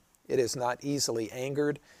self-seeking, it is not easily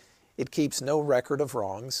angered, it keeps no record of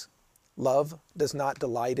wrongs. Love does not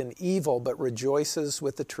delight in evil, but rejoices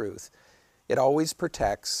with the truth. It always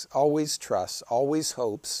protects, always trusts, always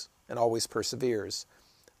hopes, and always perseveres.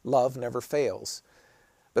 Love never fails.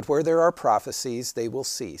 But where there are prophecies, they will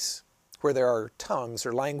cease. Where there are tongues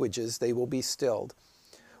or languages, they will be stilled.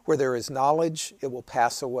 Where there is knowledge, it will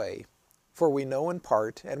pass away. For we know in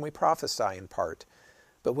part, and we prophesy in part.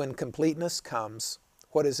 But when completeness comes,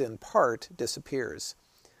 what is in part disappears.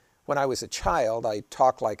 When I was a child, I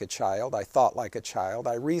talked like a child, I thought like a child,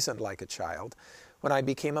 I reasoned like a child. When I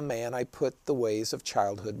became a man, I put the ways of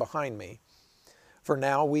childhood behind me. For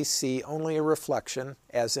now we see only a reflection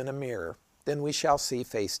as in a mirror. Then we shall see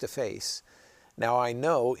face to face. Now I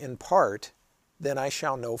know in part, then I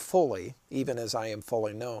shall know fully, even as I am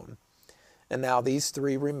fully known. And now these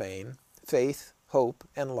three remain, faith, hope,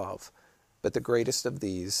 and love. But the greatest of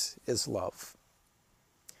these is love.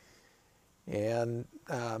 And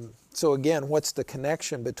so again, what's the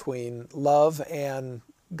connection between love and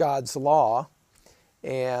God's law?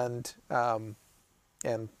 And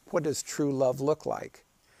what does true love look like?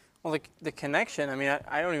 Well, the connection, I mean,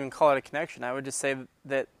 I don't even call it a connection. I would just say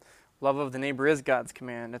that love of the neighbor is God's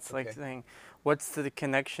command. It's like saying, what's the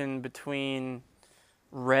connection between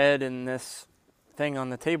red and this thing on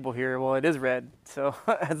the table here? Well, it is red, so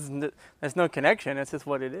there's no connection. It's just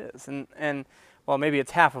what it is. And well, maybe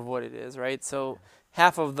it's half of what it is, right? So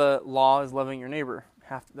half of the law is loving your neighbor.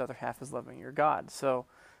 The other half is loving your God. So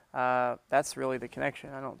that's really the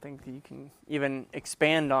connection. I don't think that you can even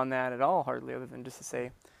expand on that at all, hardly, other than just to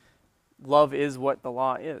say love is what the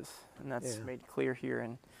law is. And that's made clear here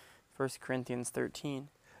in 1 Corinthians 13.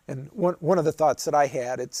 And one of the thoughts that I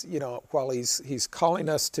had, it's, while he's calling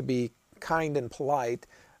us to be kind and polite,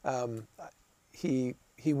 he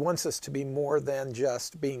wants us to be more than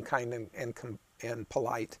just being kind and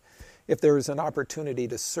polite. If there is an opportunity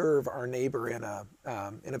to serve our neighbor in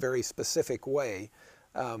a very specific way,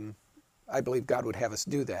 I believe God would have us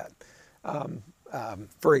do that.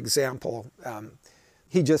 For example,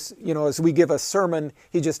 he just, as we give a sermon,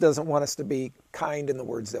 he just doesn't want us to be kind in the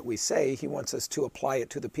words that we say. He wants us to apply it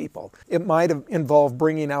to the people. It might have involved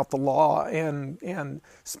bringing out the law and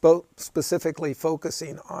specifically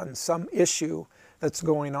focusing on some issue that's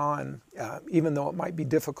going on, even though it might be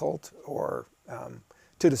difficult or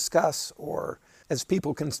to discuss, or as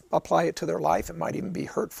people can apply it to their life, it might even be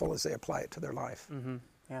hurtful as they apply it to their life. Mm-hmm.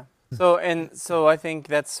 Yeah. So I think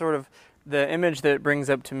that's sort of the image that it brings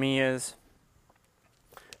up to me is,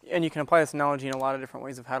 and you can apply this analogy in a lot of different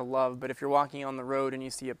ways of how to love, but if you're walking on the road and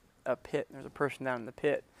you see a pit, and there's a person down in the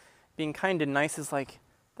pit, being kind and nice is like,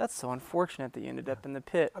 that's so unfortunate that you ended up in the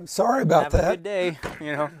pit. I'm sorry about that. Have a good day,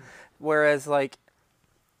 Whereas like,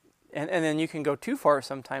 and then you can go too far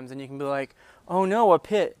sometimes and you can be like, oh no, a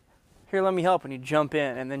pit. Here, let me help. And you jump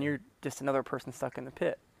in and then you're just another person stuck in the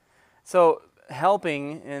pit. So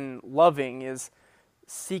helping and loving is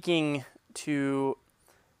seeking to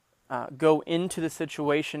go into the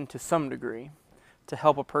situation to some degree to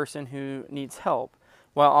help a person who needs help,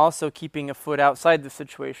 while also keeping a foot outside the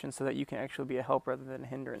situation so that you can actually be a help rather than a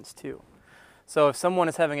hindrance too. So if someone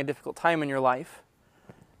is having a difficult time in your life,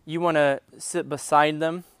 you want to sit beside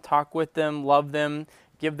them, talk with them, love them,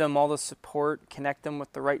 give them all the support, connect them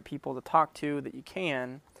with the right people to talk to that you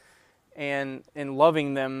can. And in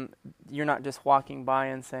loving them, you're not just walking by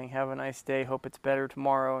and saying, have a nice day, hope it's better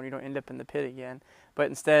tomorrow, and you don't end up in the pit again. But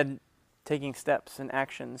instead, taking steps and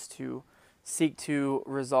actions to seek to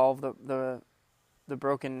resolve the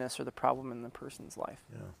brokenness or the problem in the person's life.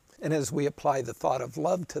 Yeah. And as we apply the thought of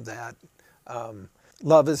love to that,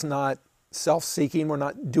 love is not self-seeking. We're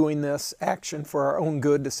not doing this action for our own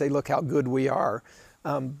good to say, look how good we are.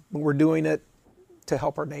 We're doing it to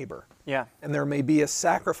help our neighbor. Yeah. And there may be a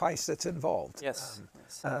sacrifice that's involved. Yes.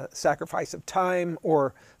 Sacrifice of time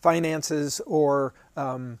or finances, or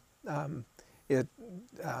it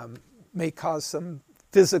may cause some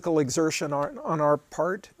physical exertion on our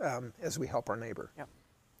part as we help our neighbor. Yeah.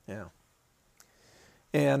 Yeah.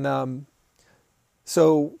 And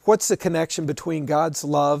so what's the connection between God's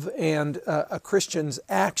love and a Christian's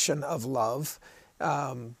action of love?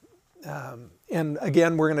 And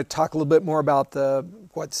again, we're going to talk a little bit more about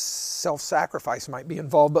what self-sacrifice might be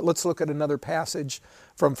involved, but let's look at another passage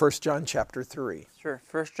from 1 John chapter 3. Sure.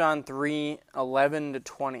 1 John 3, 11 to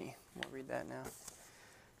 20. We'll read that now.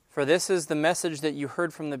 For this is the message that you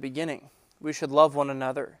heard from the beginning. We should love one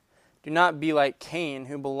another. Do not be like Cain,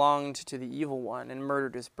 who belonged to the evil one and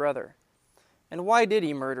murdered his brother. And why did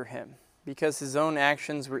he murder him? Because his own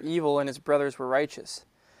actions were evil and his brothers were righteous.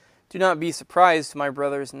 Do not be surprised, my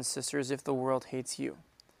brothers and sisters, if the world hates you.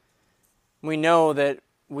 We know that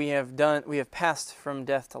we have passed from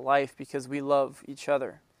death to life because we love each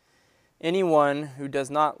other. Anyone who does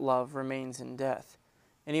not love remains in death.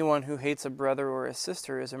 Anyone who hates a brother or a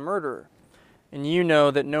sister is a murderer, and you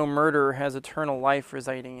know that no murderer has eternal life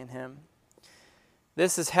residing in him.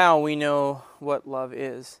 This is how we know what love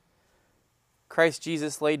is. Christ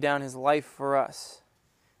Jesus laid down his life for us,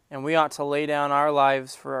 and we ought to lay down our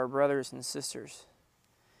lives for our brothers and sisters.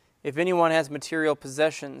 If anyone has material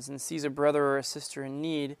possessions and sees a brother or a sister in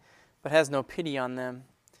need, but has no pity on them,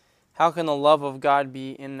 how can the love of God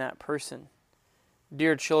be in that person?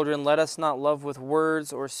 Dear children, let us not love with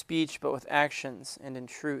words or speech, but with actions and in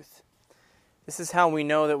truth. This is how we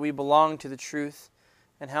know that we belong to the truth,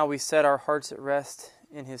 and how we set our hearts at rest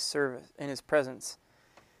in his service, in his presence.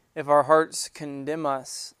 If our hearts condemn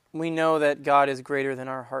us, we know that God is greater than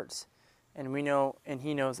our hearts, and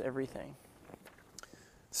he knows everything.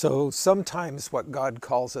 So sometimes what God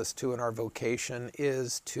calls us to in our vocation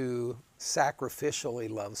is to sacrificially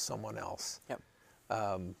love someone else. Yep.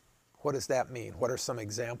 What does that mean? What are some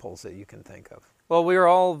examples that you can think of? Well, we are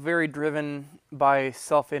all very driven by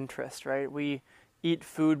self-interest, right? We eat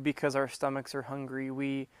food because our stomachs are hungry.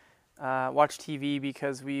 We watch TV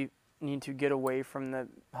because we need to get away from the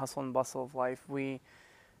hustle and bustle of life. We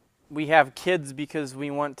have kids because we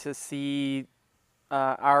want to see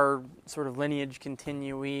our sort of lineage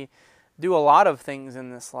continue. We do a lot of things in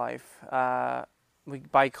this life. We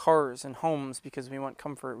buy cars and homes because we want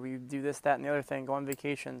comfort. We do this, that, and the other thing, go on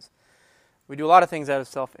vacations. We do a lot of things out of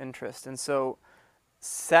self-interest. And so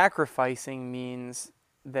sacrificing means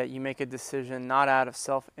that you make a decision not out of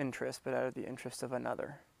self-interest, but out of the interest of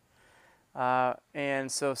another.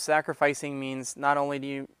 And so sacrificing means not only do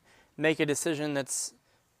you make a decision that's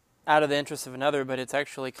out of the interest of another, but it's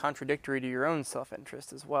actually contradictory to your own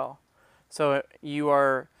self-interest as well. So you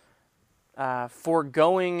are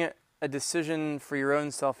foregoing a decision for your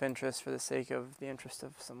own self-interest for the sake of the interest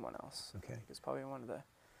of someone else. Okay. It's probably one of the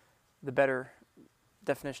better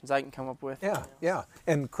definitions I can come up with. Yeah, yeah.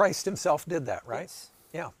 And Christ himself did that, right? Yes.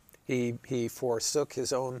 Yeah. He forsook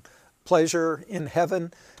his own pleasure in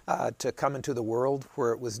heaven to come into the world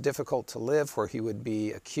where it was difficult to live, where he would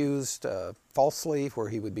be accused falsely, where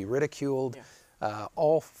he would be ridiculed,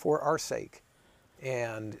 all for our sake.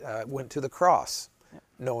 And went to the cross,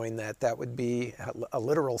 knowing that would be a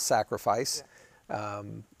literal sacrifice,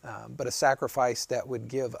 but a sacrifice that would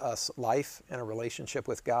give us life and a relationship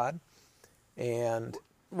with God. And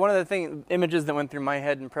one of the images that went through my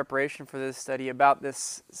head in preparation for this study about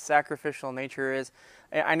this sacrificial nature is,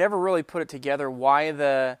 I never really put it together why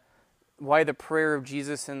the prayer of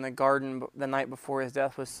Jesus in the garden the night before his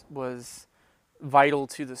death was vital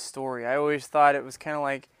to the story. I always thought it was kind of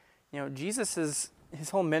like, Jesus his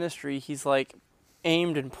whole ministry, he's like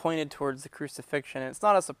aimed and pointed towards the crucifixion. And it's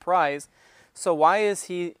not a surprise. So why is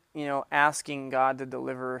he, asking God to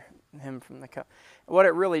deliver him from the cup. What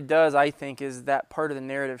it really does, I think, is that part of the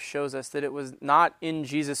narrative shows us that it was not in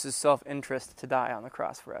Jesus' self-interest to die on the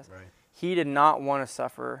cross for us. Right. He did not want to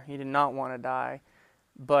suffer. He did not want to die,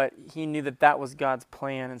 but he knew that that was God's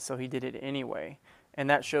plan, and so he did it anyway. And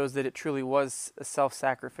that shows that it truly was a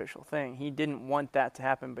self-sacrificial thing. He didn't want that to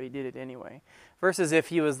happen, but he did it anyway. Versus if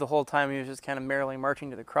he was the whole time, he was just kind of merrily marching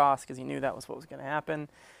to the cross because he knew that was what was going to happen,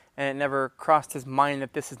 and it never crossed his mind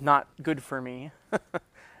that this is not good for me,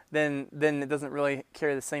 then it doesn't really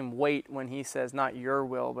carry the same weight when he says, not your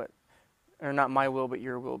will, or not my will, but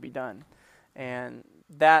your will be done. And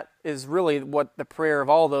that is really what the prayer of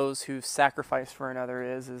all those who sacrifice for another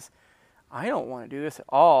is I don't want to do this at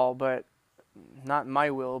all, but not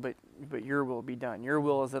my will, but your will be done. Your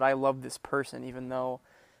will is that I love this person, even though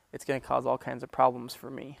it's going to cause all kinds of problems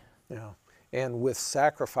for me. Yeah. And with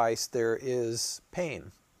sacrifice, there is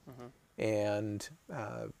pain. Mm-hmm. And,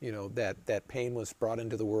 that pain was brought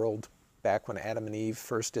into the world back when Adam and Eve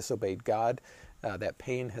first disobeyed God. That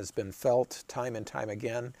pain has been felt time and time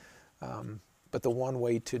again. But the one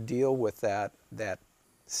way to deal with that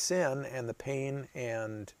sin and the pain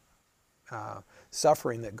and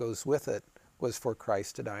suffering that goes with it was for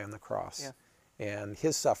Christ to die on the cross. Yeah. And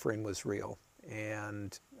his suffering was real.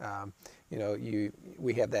 And,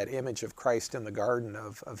 we have that image of Christ in the garden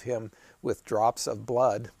of him with drops of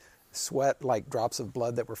blood, sweat like drops of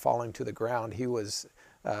blood that were falling to the ground. It was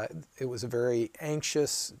a very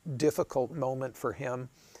anxious, difficult moment for him.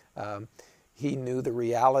 He knew the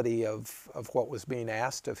reality of what was being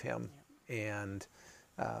asked of him. And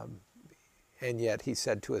yet he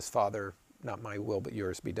said to his Father, not my will, but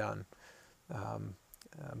yours be done.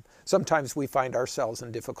 Sometimes we find ourselves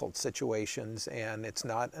in difficult situations, and it's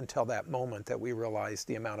not until that moment that we realize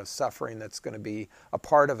the amount of suffering that's going to be a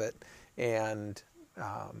part of it. And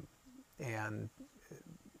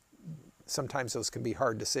sometimes those can be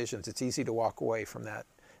hard decisions. It's easy to walk away from that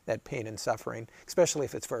pain and suffering, especially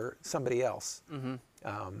if it's for somebody else. Mm-hmm.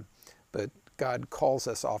 But God calls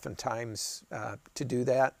us oftentimes to do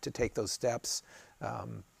that, to take those steps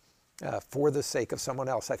for the sake of someone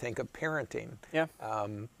else. I think of parenting. Yeah.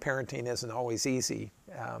 Parenting isn't always easy,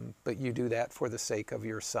 but you do that for the sake of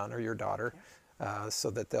your son or your daughter, so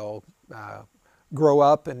that they'll grow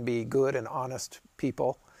up and be good and honest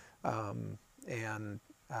people.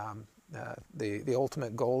 The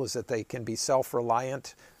ultimate goal is that they can be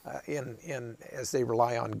self-reliant in as they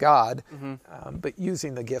rely on God, Mm-hmm. but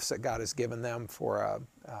using the gifts that God has given them for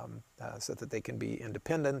so that they can be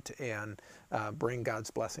independent and bring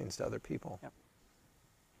God's blessings to other people. Yep.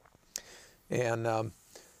 And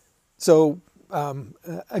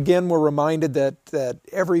again, we're reminded that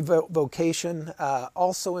every vocation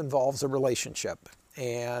also involves a relationship.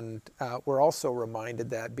 And we're also reminded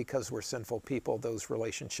that because we're sinful people, those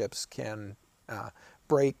relationships can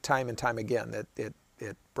break time and time again. That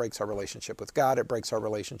it breaks our relationship with God, it breaks our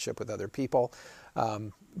relationship with other people.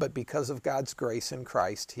 But because of God's grace in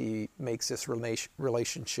Christ, He makes this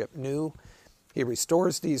relationship new. He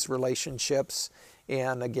restores these relationships,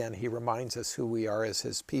 and again, He reminds us who we are as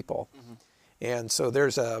His people. Mm-hmm. And so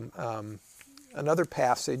there's another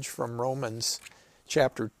passage from Romans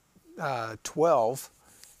chapter 12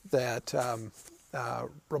 that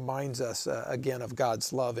reminds us again of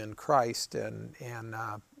God's love in Christ and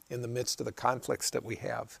in the midst of the conflicts that we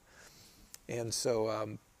have. And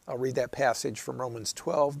so I'll read that passage from Romans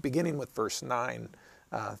 12, beginning with verse 9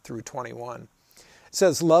 through 21. It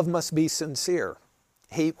says, "Love must be sincere.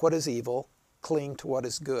 Hate what is evil. Cling to what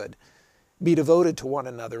is good. Be devoted to one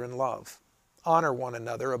another in love. Honor one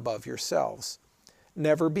another above yourselves.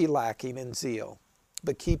 Never be lacking in zeal,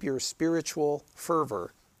 but keep your spiritual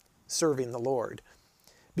fervor, serving the Lord.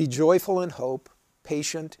 Be joyful in hope,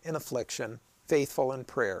 patient in affliction, faithful in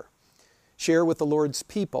prayer. Share with the Lord's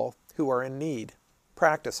people who are in need.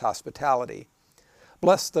 Practice hospitality.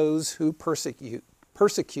 Bless those who persecute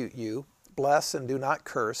you. Bless and do not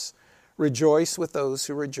curse. Rejoice with those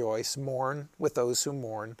who rejoice. Mourn with those who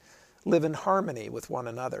mourn. Live in harmony with one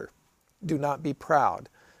another. Do not be proud,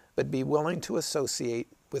 but be willing to associate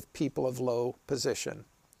with people of low position.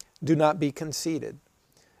 Do not be conceited.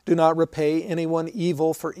 Do not repay anyone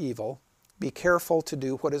evil for evil. Be careful to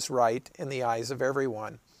do what is right in the eyes of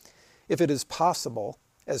everyone. If it is possible,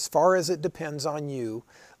 as far as it depends on you,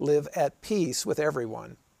 live at peace with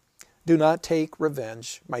everyone. Do not take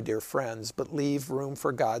revenge, my dear friends, but leave room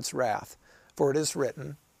for God's wrath. For it is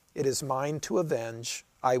written, 'It is mine to avenge,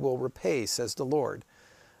 I will repay,' says the Lord.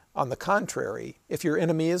 On the contrary, if your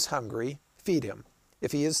enemy is hungry, feed him.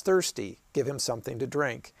 If he is thirsty, give him something to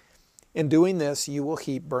drink. In doing this, you will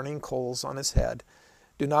heap burning coals on his head.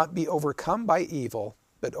 Do not be overcome by evil,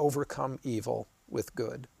 but overcome evil with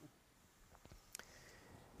good."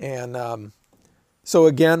 And so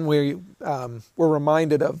again, we're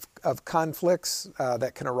reminded of conflicts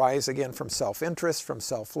that can arise again from self-interest, from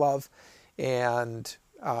self-love, and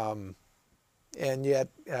yet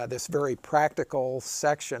this very practical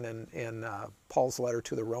section in Paul's letter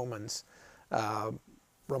to the Romans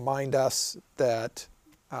remind us that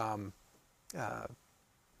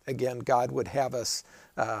again, God would have us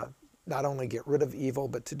not only get rid of evil,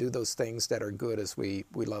 but to do those things that are good as we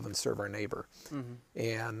love and serve our neighbor.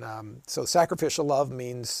 And so sacrificial love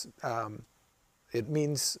means,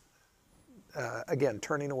 again,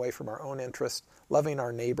 turning away from our own interest, loving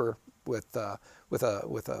our neighbor with a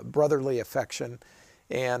brotherly affection.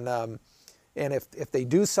 And if they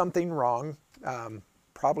do something wrong,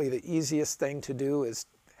 probably the easiest thing to do is,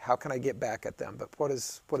 how can I get back at them? But what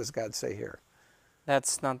does God say here?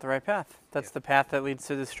 That's not the right path. That's the path that leads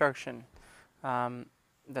to destruction.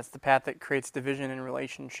 That's the path that creates division in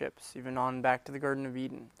relationships, even on back to the Garden of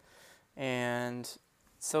Eden. And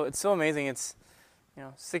so it's so amazing. It's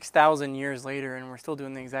 6,000 years later, and we're still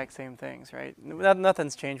doing the exact same things, right?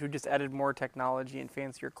 Nothing's changed. We've just added more technology and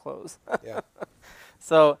fancier clothes. Yeah.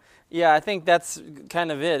 So I think that's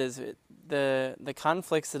kind of it. The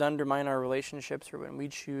conflicts that undermine our relationships are when we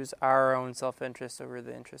choose our own self-interest over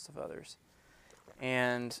the interest of others.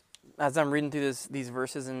 And as I'm reading through these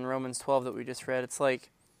verses in Romans 12 that we just read, it's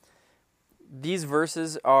like these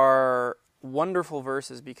verses are wonderful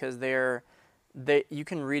verses because you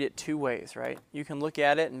can read it two ways, right? You can look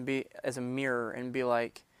at it and be as a mirror and be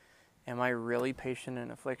like, am I really patient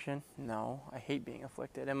in affliction? No, I hate being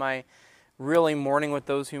afflicted. Am I really mourning with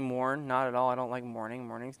those who mourn? Not at all. I don't like mourning.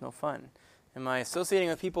 Mourning's no fun. Am I associating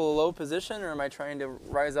with people in a low position, or am I trying to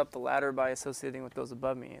rise up the ladder by associating with those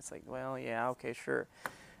above me? It's like, well, yeah, okay, sure.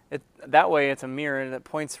 That way it's a mirror that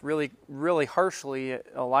points really, really harshly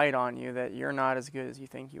a light on you that you're not as good as you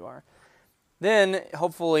think you are. Then,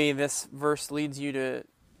 hopefully, this verse leads you to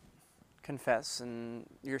confess and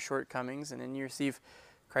your shortcomings, and then you receive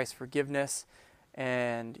Christ's forgiveness,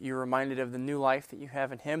 and you're reminded of the new life that you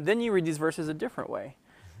have in Him. Then you read these verses a different way.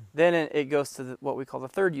 Then it goes to what we call the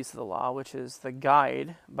third use of the law, which is the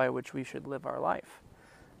guide by which we should live our life.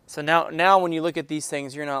 So now when you look at these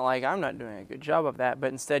things, you're not like, I'm not doing a good job of that,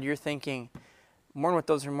 but instead you're thinking, mourn with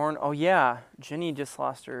those who mourn. Oh yeah, Jenny just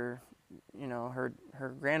lost her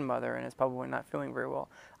grandmother and is probably not feeling very well.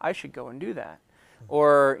 I should go and do that.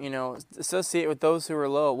 Or, associate with those who are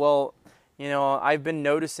low. Well, I've been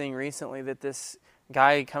noticing recently that this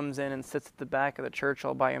guy comes in and sits at the back of the church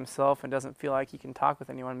all by himself and doesn't feel like he can talk with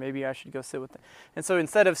anyone. Maybe I should go sit with them. And so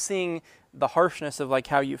instead of seeing the harshness of like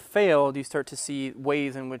how you failed, you start to see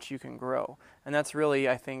ways in which you can grow. And that's really,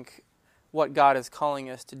 I think, what God is calling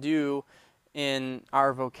us to do in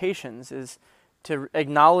our vocations, is to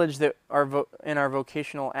acknowledge that in our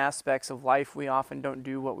vocational aspects of life, we often don't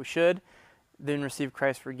do what we should, then receive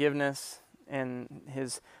Christ's forgiveness and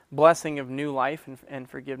His blessing of new life and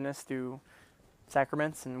forgiveness through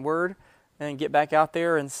sacraments and word, and get back out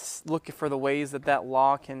there and look for the ways that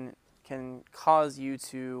law can cause you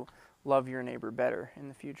to love your neighbor better in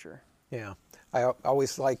the future. Yeah. We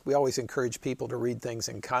always encourage people to read things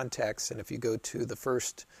in context, and if you go to the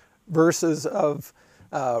first verses of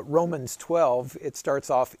Romans 12, it starts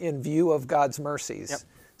off in view of God's mercies. Yep.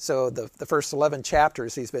 So the first 11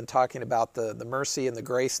 chapters, he's been talking about the mercy and the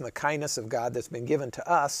grace and the kindness of God that's been given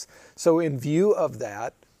to us. So in view of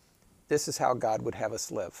that, this is how God would have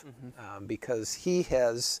us live, because He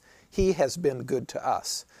has been good to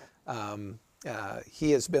us.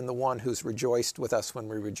 He has been the one who's rejoiced with us when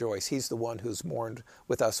we rejoice. He's the one who's mourned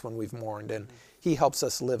with us when we've mourned, and He helps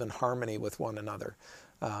us live in harmony with one another.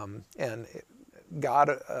 And God,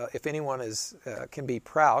 if anyone can be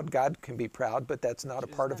proud, God can be proud, but that's not a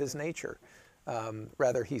part of His nature.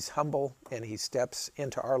 Rather, He's humble, and He steps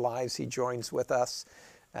into our lives. He joins with us,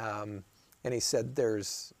 and He said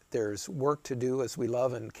there's work to do as we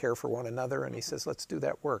love and care for one another, and He says, let's do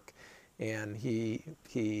that work. And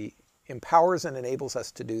He empowers and enables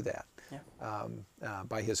us to do that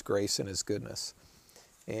by His grace and His goodness.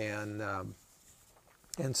 And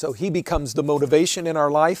so He becomes the motivation in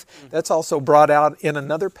our life. That's also brought out in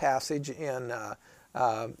another passage in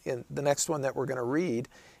the next one that we're going to read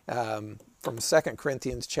from 2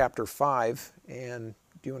 Corinthians chapter 5. And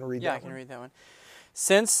do you want to read that one? Yeah, I can read that one.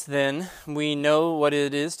 Since then we know what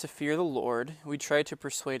it is to fear the Lord, we try to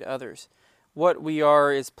persuade others. What we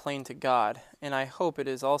are is plain to God, and I hope it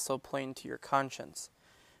is also plain to your conscience.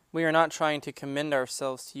 We are not trying to commend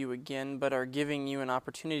ourselves to you again, but are giving you an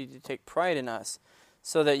opportunity to take pride in us,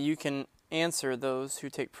 so that you can answer those who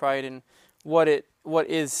take pride in what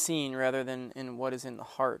is seen rather than in what is in the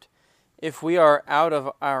heart. If we are out of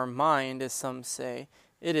our mind, as some say,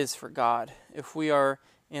 it is for God. If we are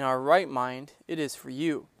in our right mind, it is for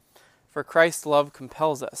you. For Christ's love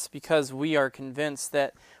compels us, because we are convinced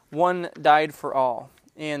that one died for all,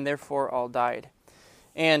 and therefore all died.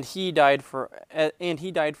 And he died for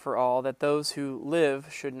all, that those who live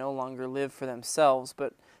should no longer live for themselves,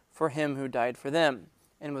 but for him who died for them,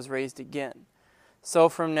 and was raised again. So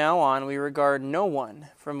from now on we regard no one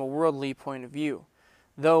from a worldly point of view.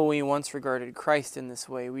 Though we once regarded Christ in this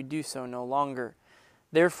way, we do so no longer.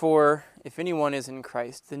 Therefore, if anyone is in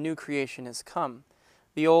Christ, the new creation has come.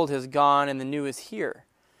 The old has gone, and the new is here.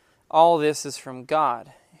 All this is from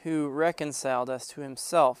God, who reconciled us to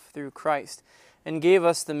himself through Christ, and gave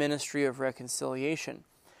us the ministry of reconciliation,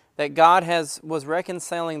 that God was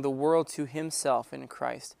reconciling the world to himself in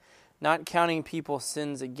Christ, not counting people's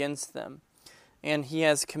sins against them. And he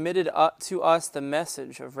has committed to us the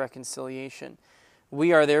message of reconciliation.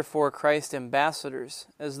 We are therefore Christ's ambassadors,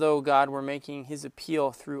 as though God were making his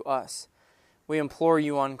appeal through us. We implore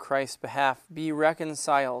you on Christ's behalf, be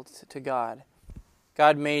reconciled to God.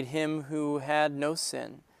 God made him who had no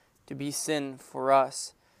sin to be sin for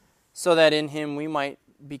us, so that in him we might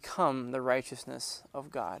become the righteousness of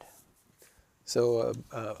God. So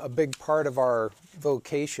a big part of our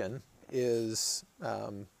vocation is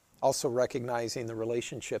also recognizing the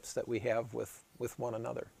relationships that we have with one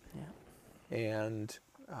another. Yeah.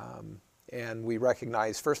 And we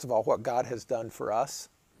recognize, first of all, what God has done for us.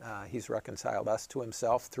 He's reconciled us to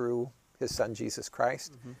himself through his Son, Jesus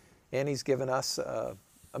Christ. Mm-hmm. And he's given us a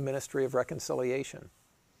ministry of reconciliation.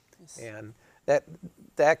 Yes. And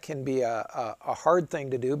that can be a hard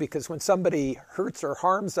thing to do, because when somebody hurts or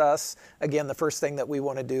harms us, again, the first thing that we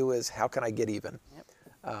want to do is, how can I get even? Yep.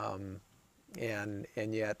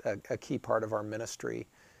 And yet a key part of our ministry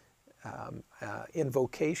in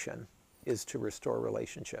vocation is to restore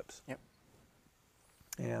relationships. Yep.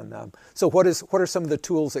 And so what are some of the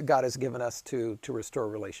tools that God has given us to restore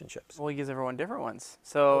relationships? Well, he gives everyone different ones,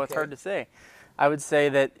 so It's hard to say. I would say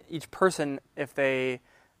that each person, if they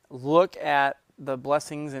look at the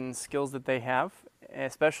blessings and skills that they have,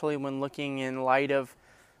 especially when looking in light of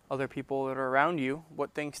other people that are around you,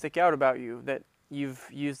 what things stick out about you that you've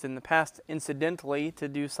used in the past incidentally to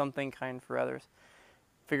do something kind for others.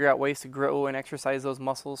 Figure out ways to grow and exercise those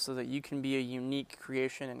muscles so that you can be a unique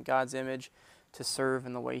creation in God's image to serve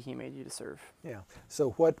in the way he made you to serve. Yeah. So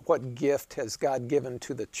what gift has God given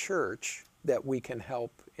to the church that we can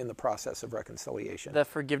help in the process of reconciliation? The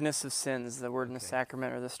forgiveness of sins, the word in the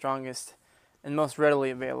sacrament, are the strongest and most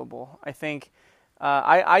readily available. I think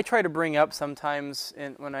I try to bring up sometimes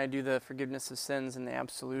when I do the forgiveness of sins and the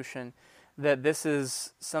absolution, that this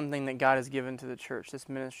is something that God has given to the church, this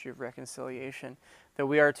ministry of reconciliation, that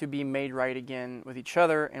we are to be made right again with each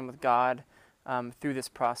other and with God through this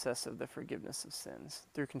process of the forgiveness of sins.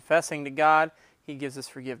 Through confessing to God, he gives us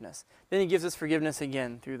forgiveness. Then he gives us forgiveness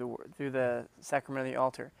again through the sacrament of the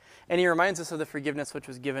altar. And he reminds us of the forgiveness which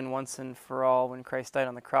was given once and for all when Christ died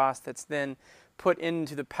on the cross, that's then put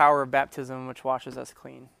into the power of baptism, which washes us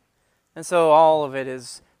clean. And so all of it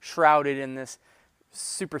is shrouded in this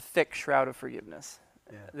super thick shroud of forgiveness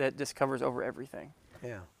that just covers over everything.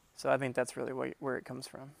 Yeah. So I think that's really where it comes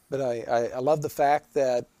from. But I love the fact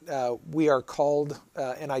that we are called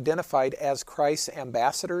and identified as Christ's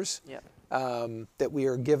ambassadors. Yeah. That we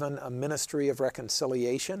are given a ministry of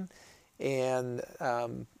reconciliation, and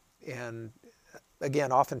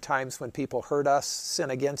again, oftentimes when people hurt us,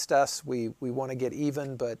 sin against us, we want to get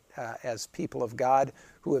even. But as people of God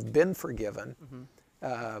who have been forgiven,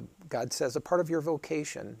 God says a part of your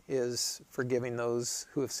vocation is forgiving those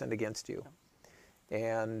who have sinned against you.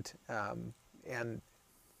 And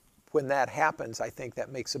when that happens, I think that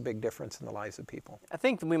makes a big difference in the lives of people. I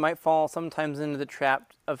think that we might fall sometimes into the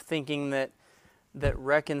trap of thinking that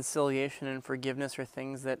reconciliation and forgiveness are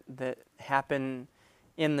things that happen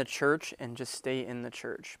in the church and just stay in the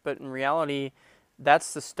church. But in reality,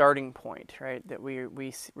 that's the starting point, right? That we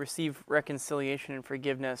receive reconciliation and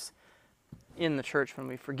forgiveness in the church when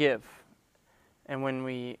we forgive and when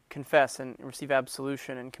we confess and receive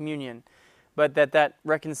absolution and communion. But that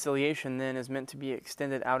reconciliation then is meant to be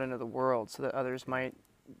extended out into the world so that others might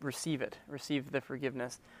receive the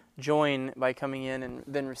forgiveness, join by coming in and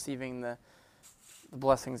then receiving the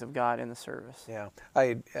blessings of God in the service. Yeah,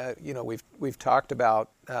 we've talked about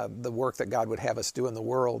the work that God would have us do in the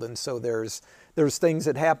world, and so there's things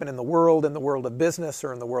that happen in the world of business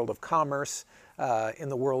or in the world of commerce, in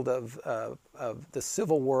the world of the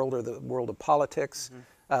civil world or the world of politics. Mm-hmm.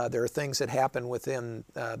 There are things that happen within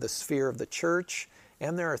the sphere of the church,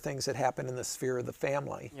 and there are things that happen in the sphere of the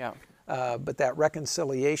family. Yeah. But that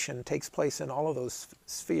reconciliation takes place in all of those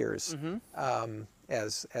spheres. Mm-hmm.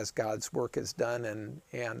 as God's work is done,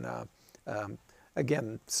 and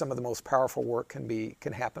again, some of the most powerful work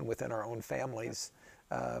can happen within our own families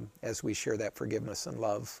as we share that forgiveness and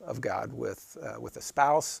love of God with a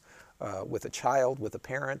spouse, with a child, with a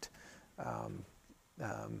parent,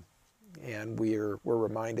 and we're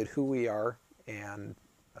reminded who we are and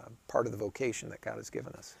part of the vocation that God has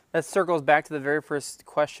given us. That circles back to the very first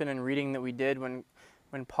question and reading that we did when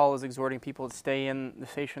Paul is exhorting people to stay in the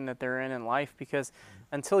station that they're in life, because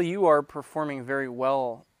until you are performing very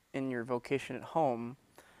well in your vocation at home,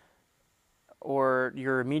 or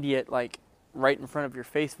your immediate, like, right in front of your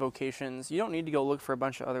face vocations, you don't need to go look for a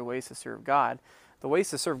bunch of other ways to serve God. The ways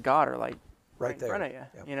to serve God are like right in front of you.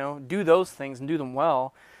 Yep. You know, do those things and do them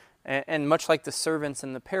well. And much like the servants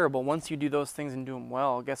in the parable, once you do those things and do them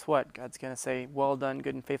well, guess what? God's going to say, well done,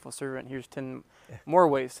 good and faithful servant. Here's 10 more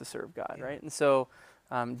ways to serve God, right? And so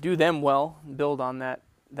do them well, build on that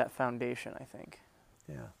foundation, I think.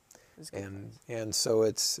 Yeah. And so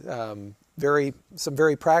it's some very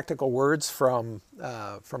practical words from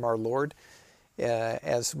our Lord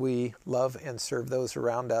as we love and serve those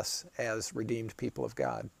around us as redeemed people of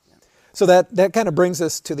God. Yeah. So that kind of brings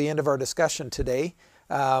us to the end of our discussion today.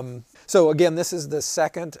 So again, this is the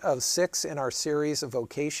second of 6 in our series of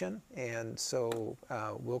vocation, and so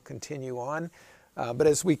we'll continue on. But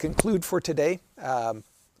as we conclude for today,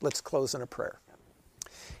 let's close in a prayer.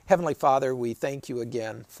 Heavenly Father, we thank you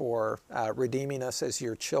again for redeeming us as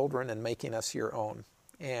your children and making us your own.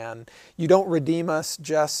 And you don't redeem us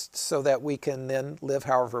just so that we can then live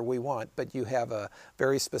however we want, but you have a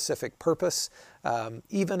very specific purpose,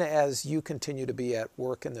 even as you continue to be at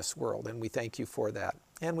work in this world, and we thank you for that.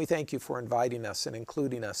 And we thank you for inviting us and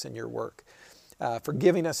including us in your work, for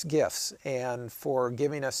giving us gifts and for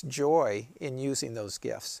giving us joy in using those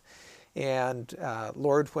gifts. And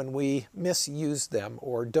Lord, when we misuse them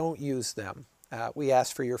or don't use them, we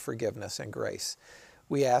ask for your forgiveness and grace.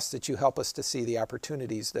 We ask that you help us to see the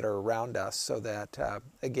opportunities that are around us so that,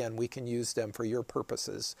 again, we can use them for your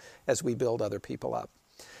purposes as we build other people up.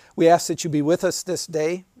 We ask that you be with us this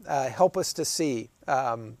day. Help us to see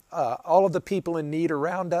all of the people in need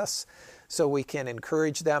around us so we can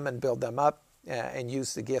encourage them and build them up and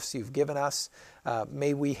use the gifts you've given us.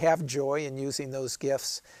 May we have joy in using those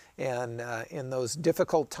gifts. And in those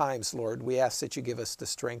difficult times, Lord, we ask that you give us the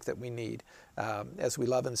strength that we need as we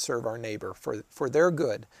love and serve our neighbor for their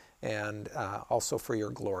good and also for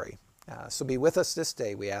your glory. So be with us this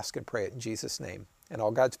day, we ask and pray it in Jesus' name. And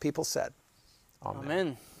all God's people said, Amen.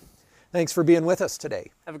 Amen. Thanks for being with us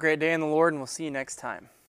today. Have a great day in the Lord, and we'll see you next time.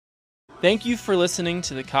 Thank you for listening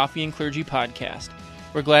to the Coffee and Clergy podcast.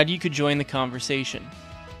 We're glad you could join the conversation.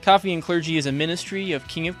 Coffee and Clergy is a ministry of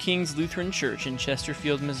King of Kings Lutheran Church in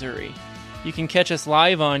Chesterfield, Missouri. You can catch us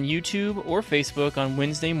live on YouTube or Facebook on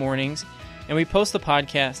Wednesday mornings, and we post the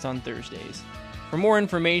podcast on Thursdays. For more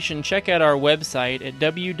information, check out our website at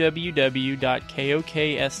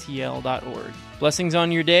www.kokstl.org. Blessings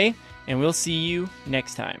on your day, and we'll see you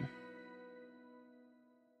next time.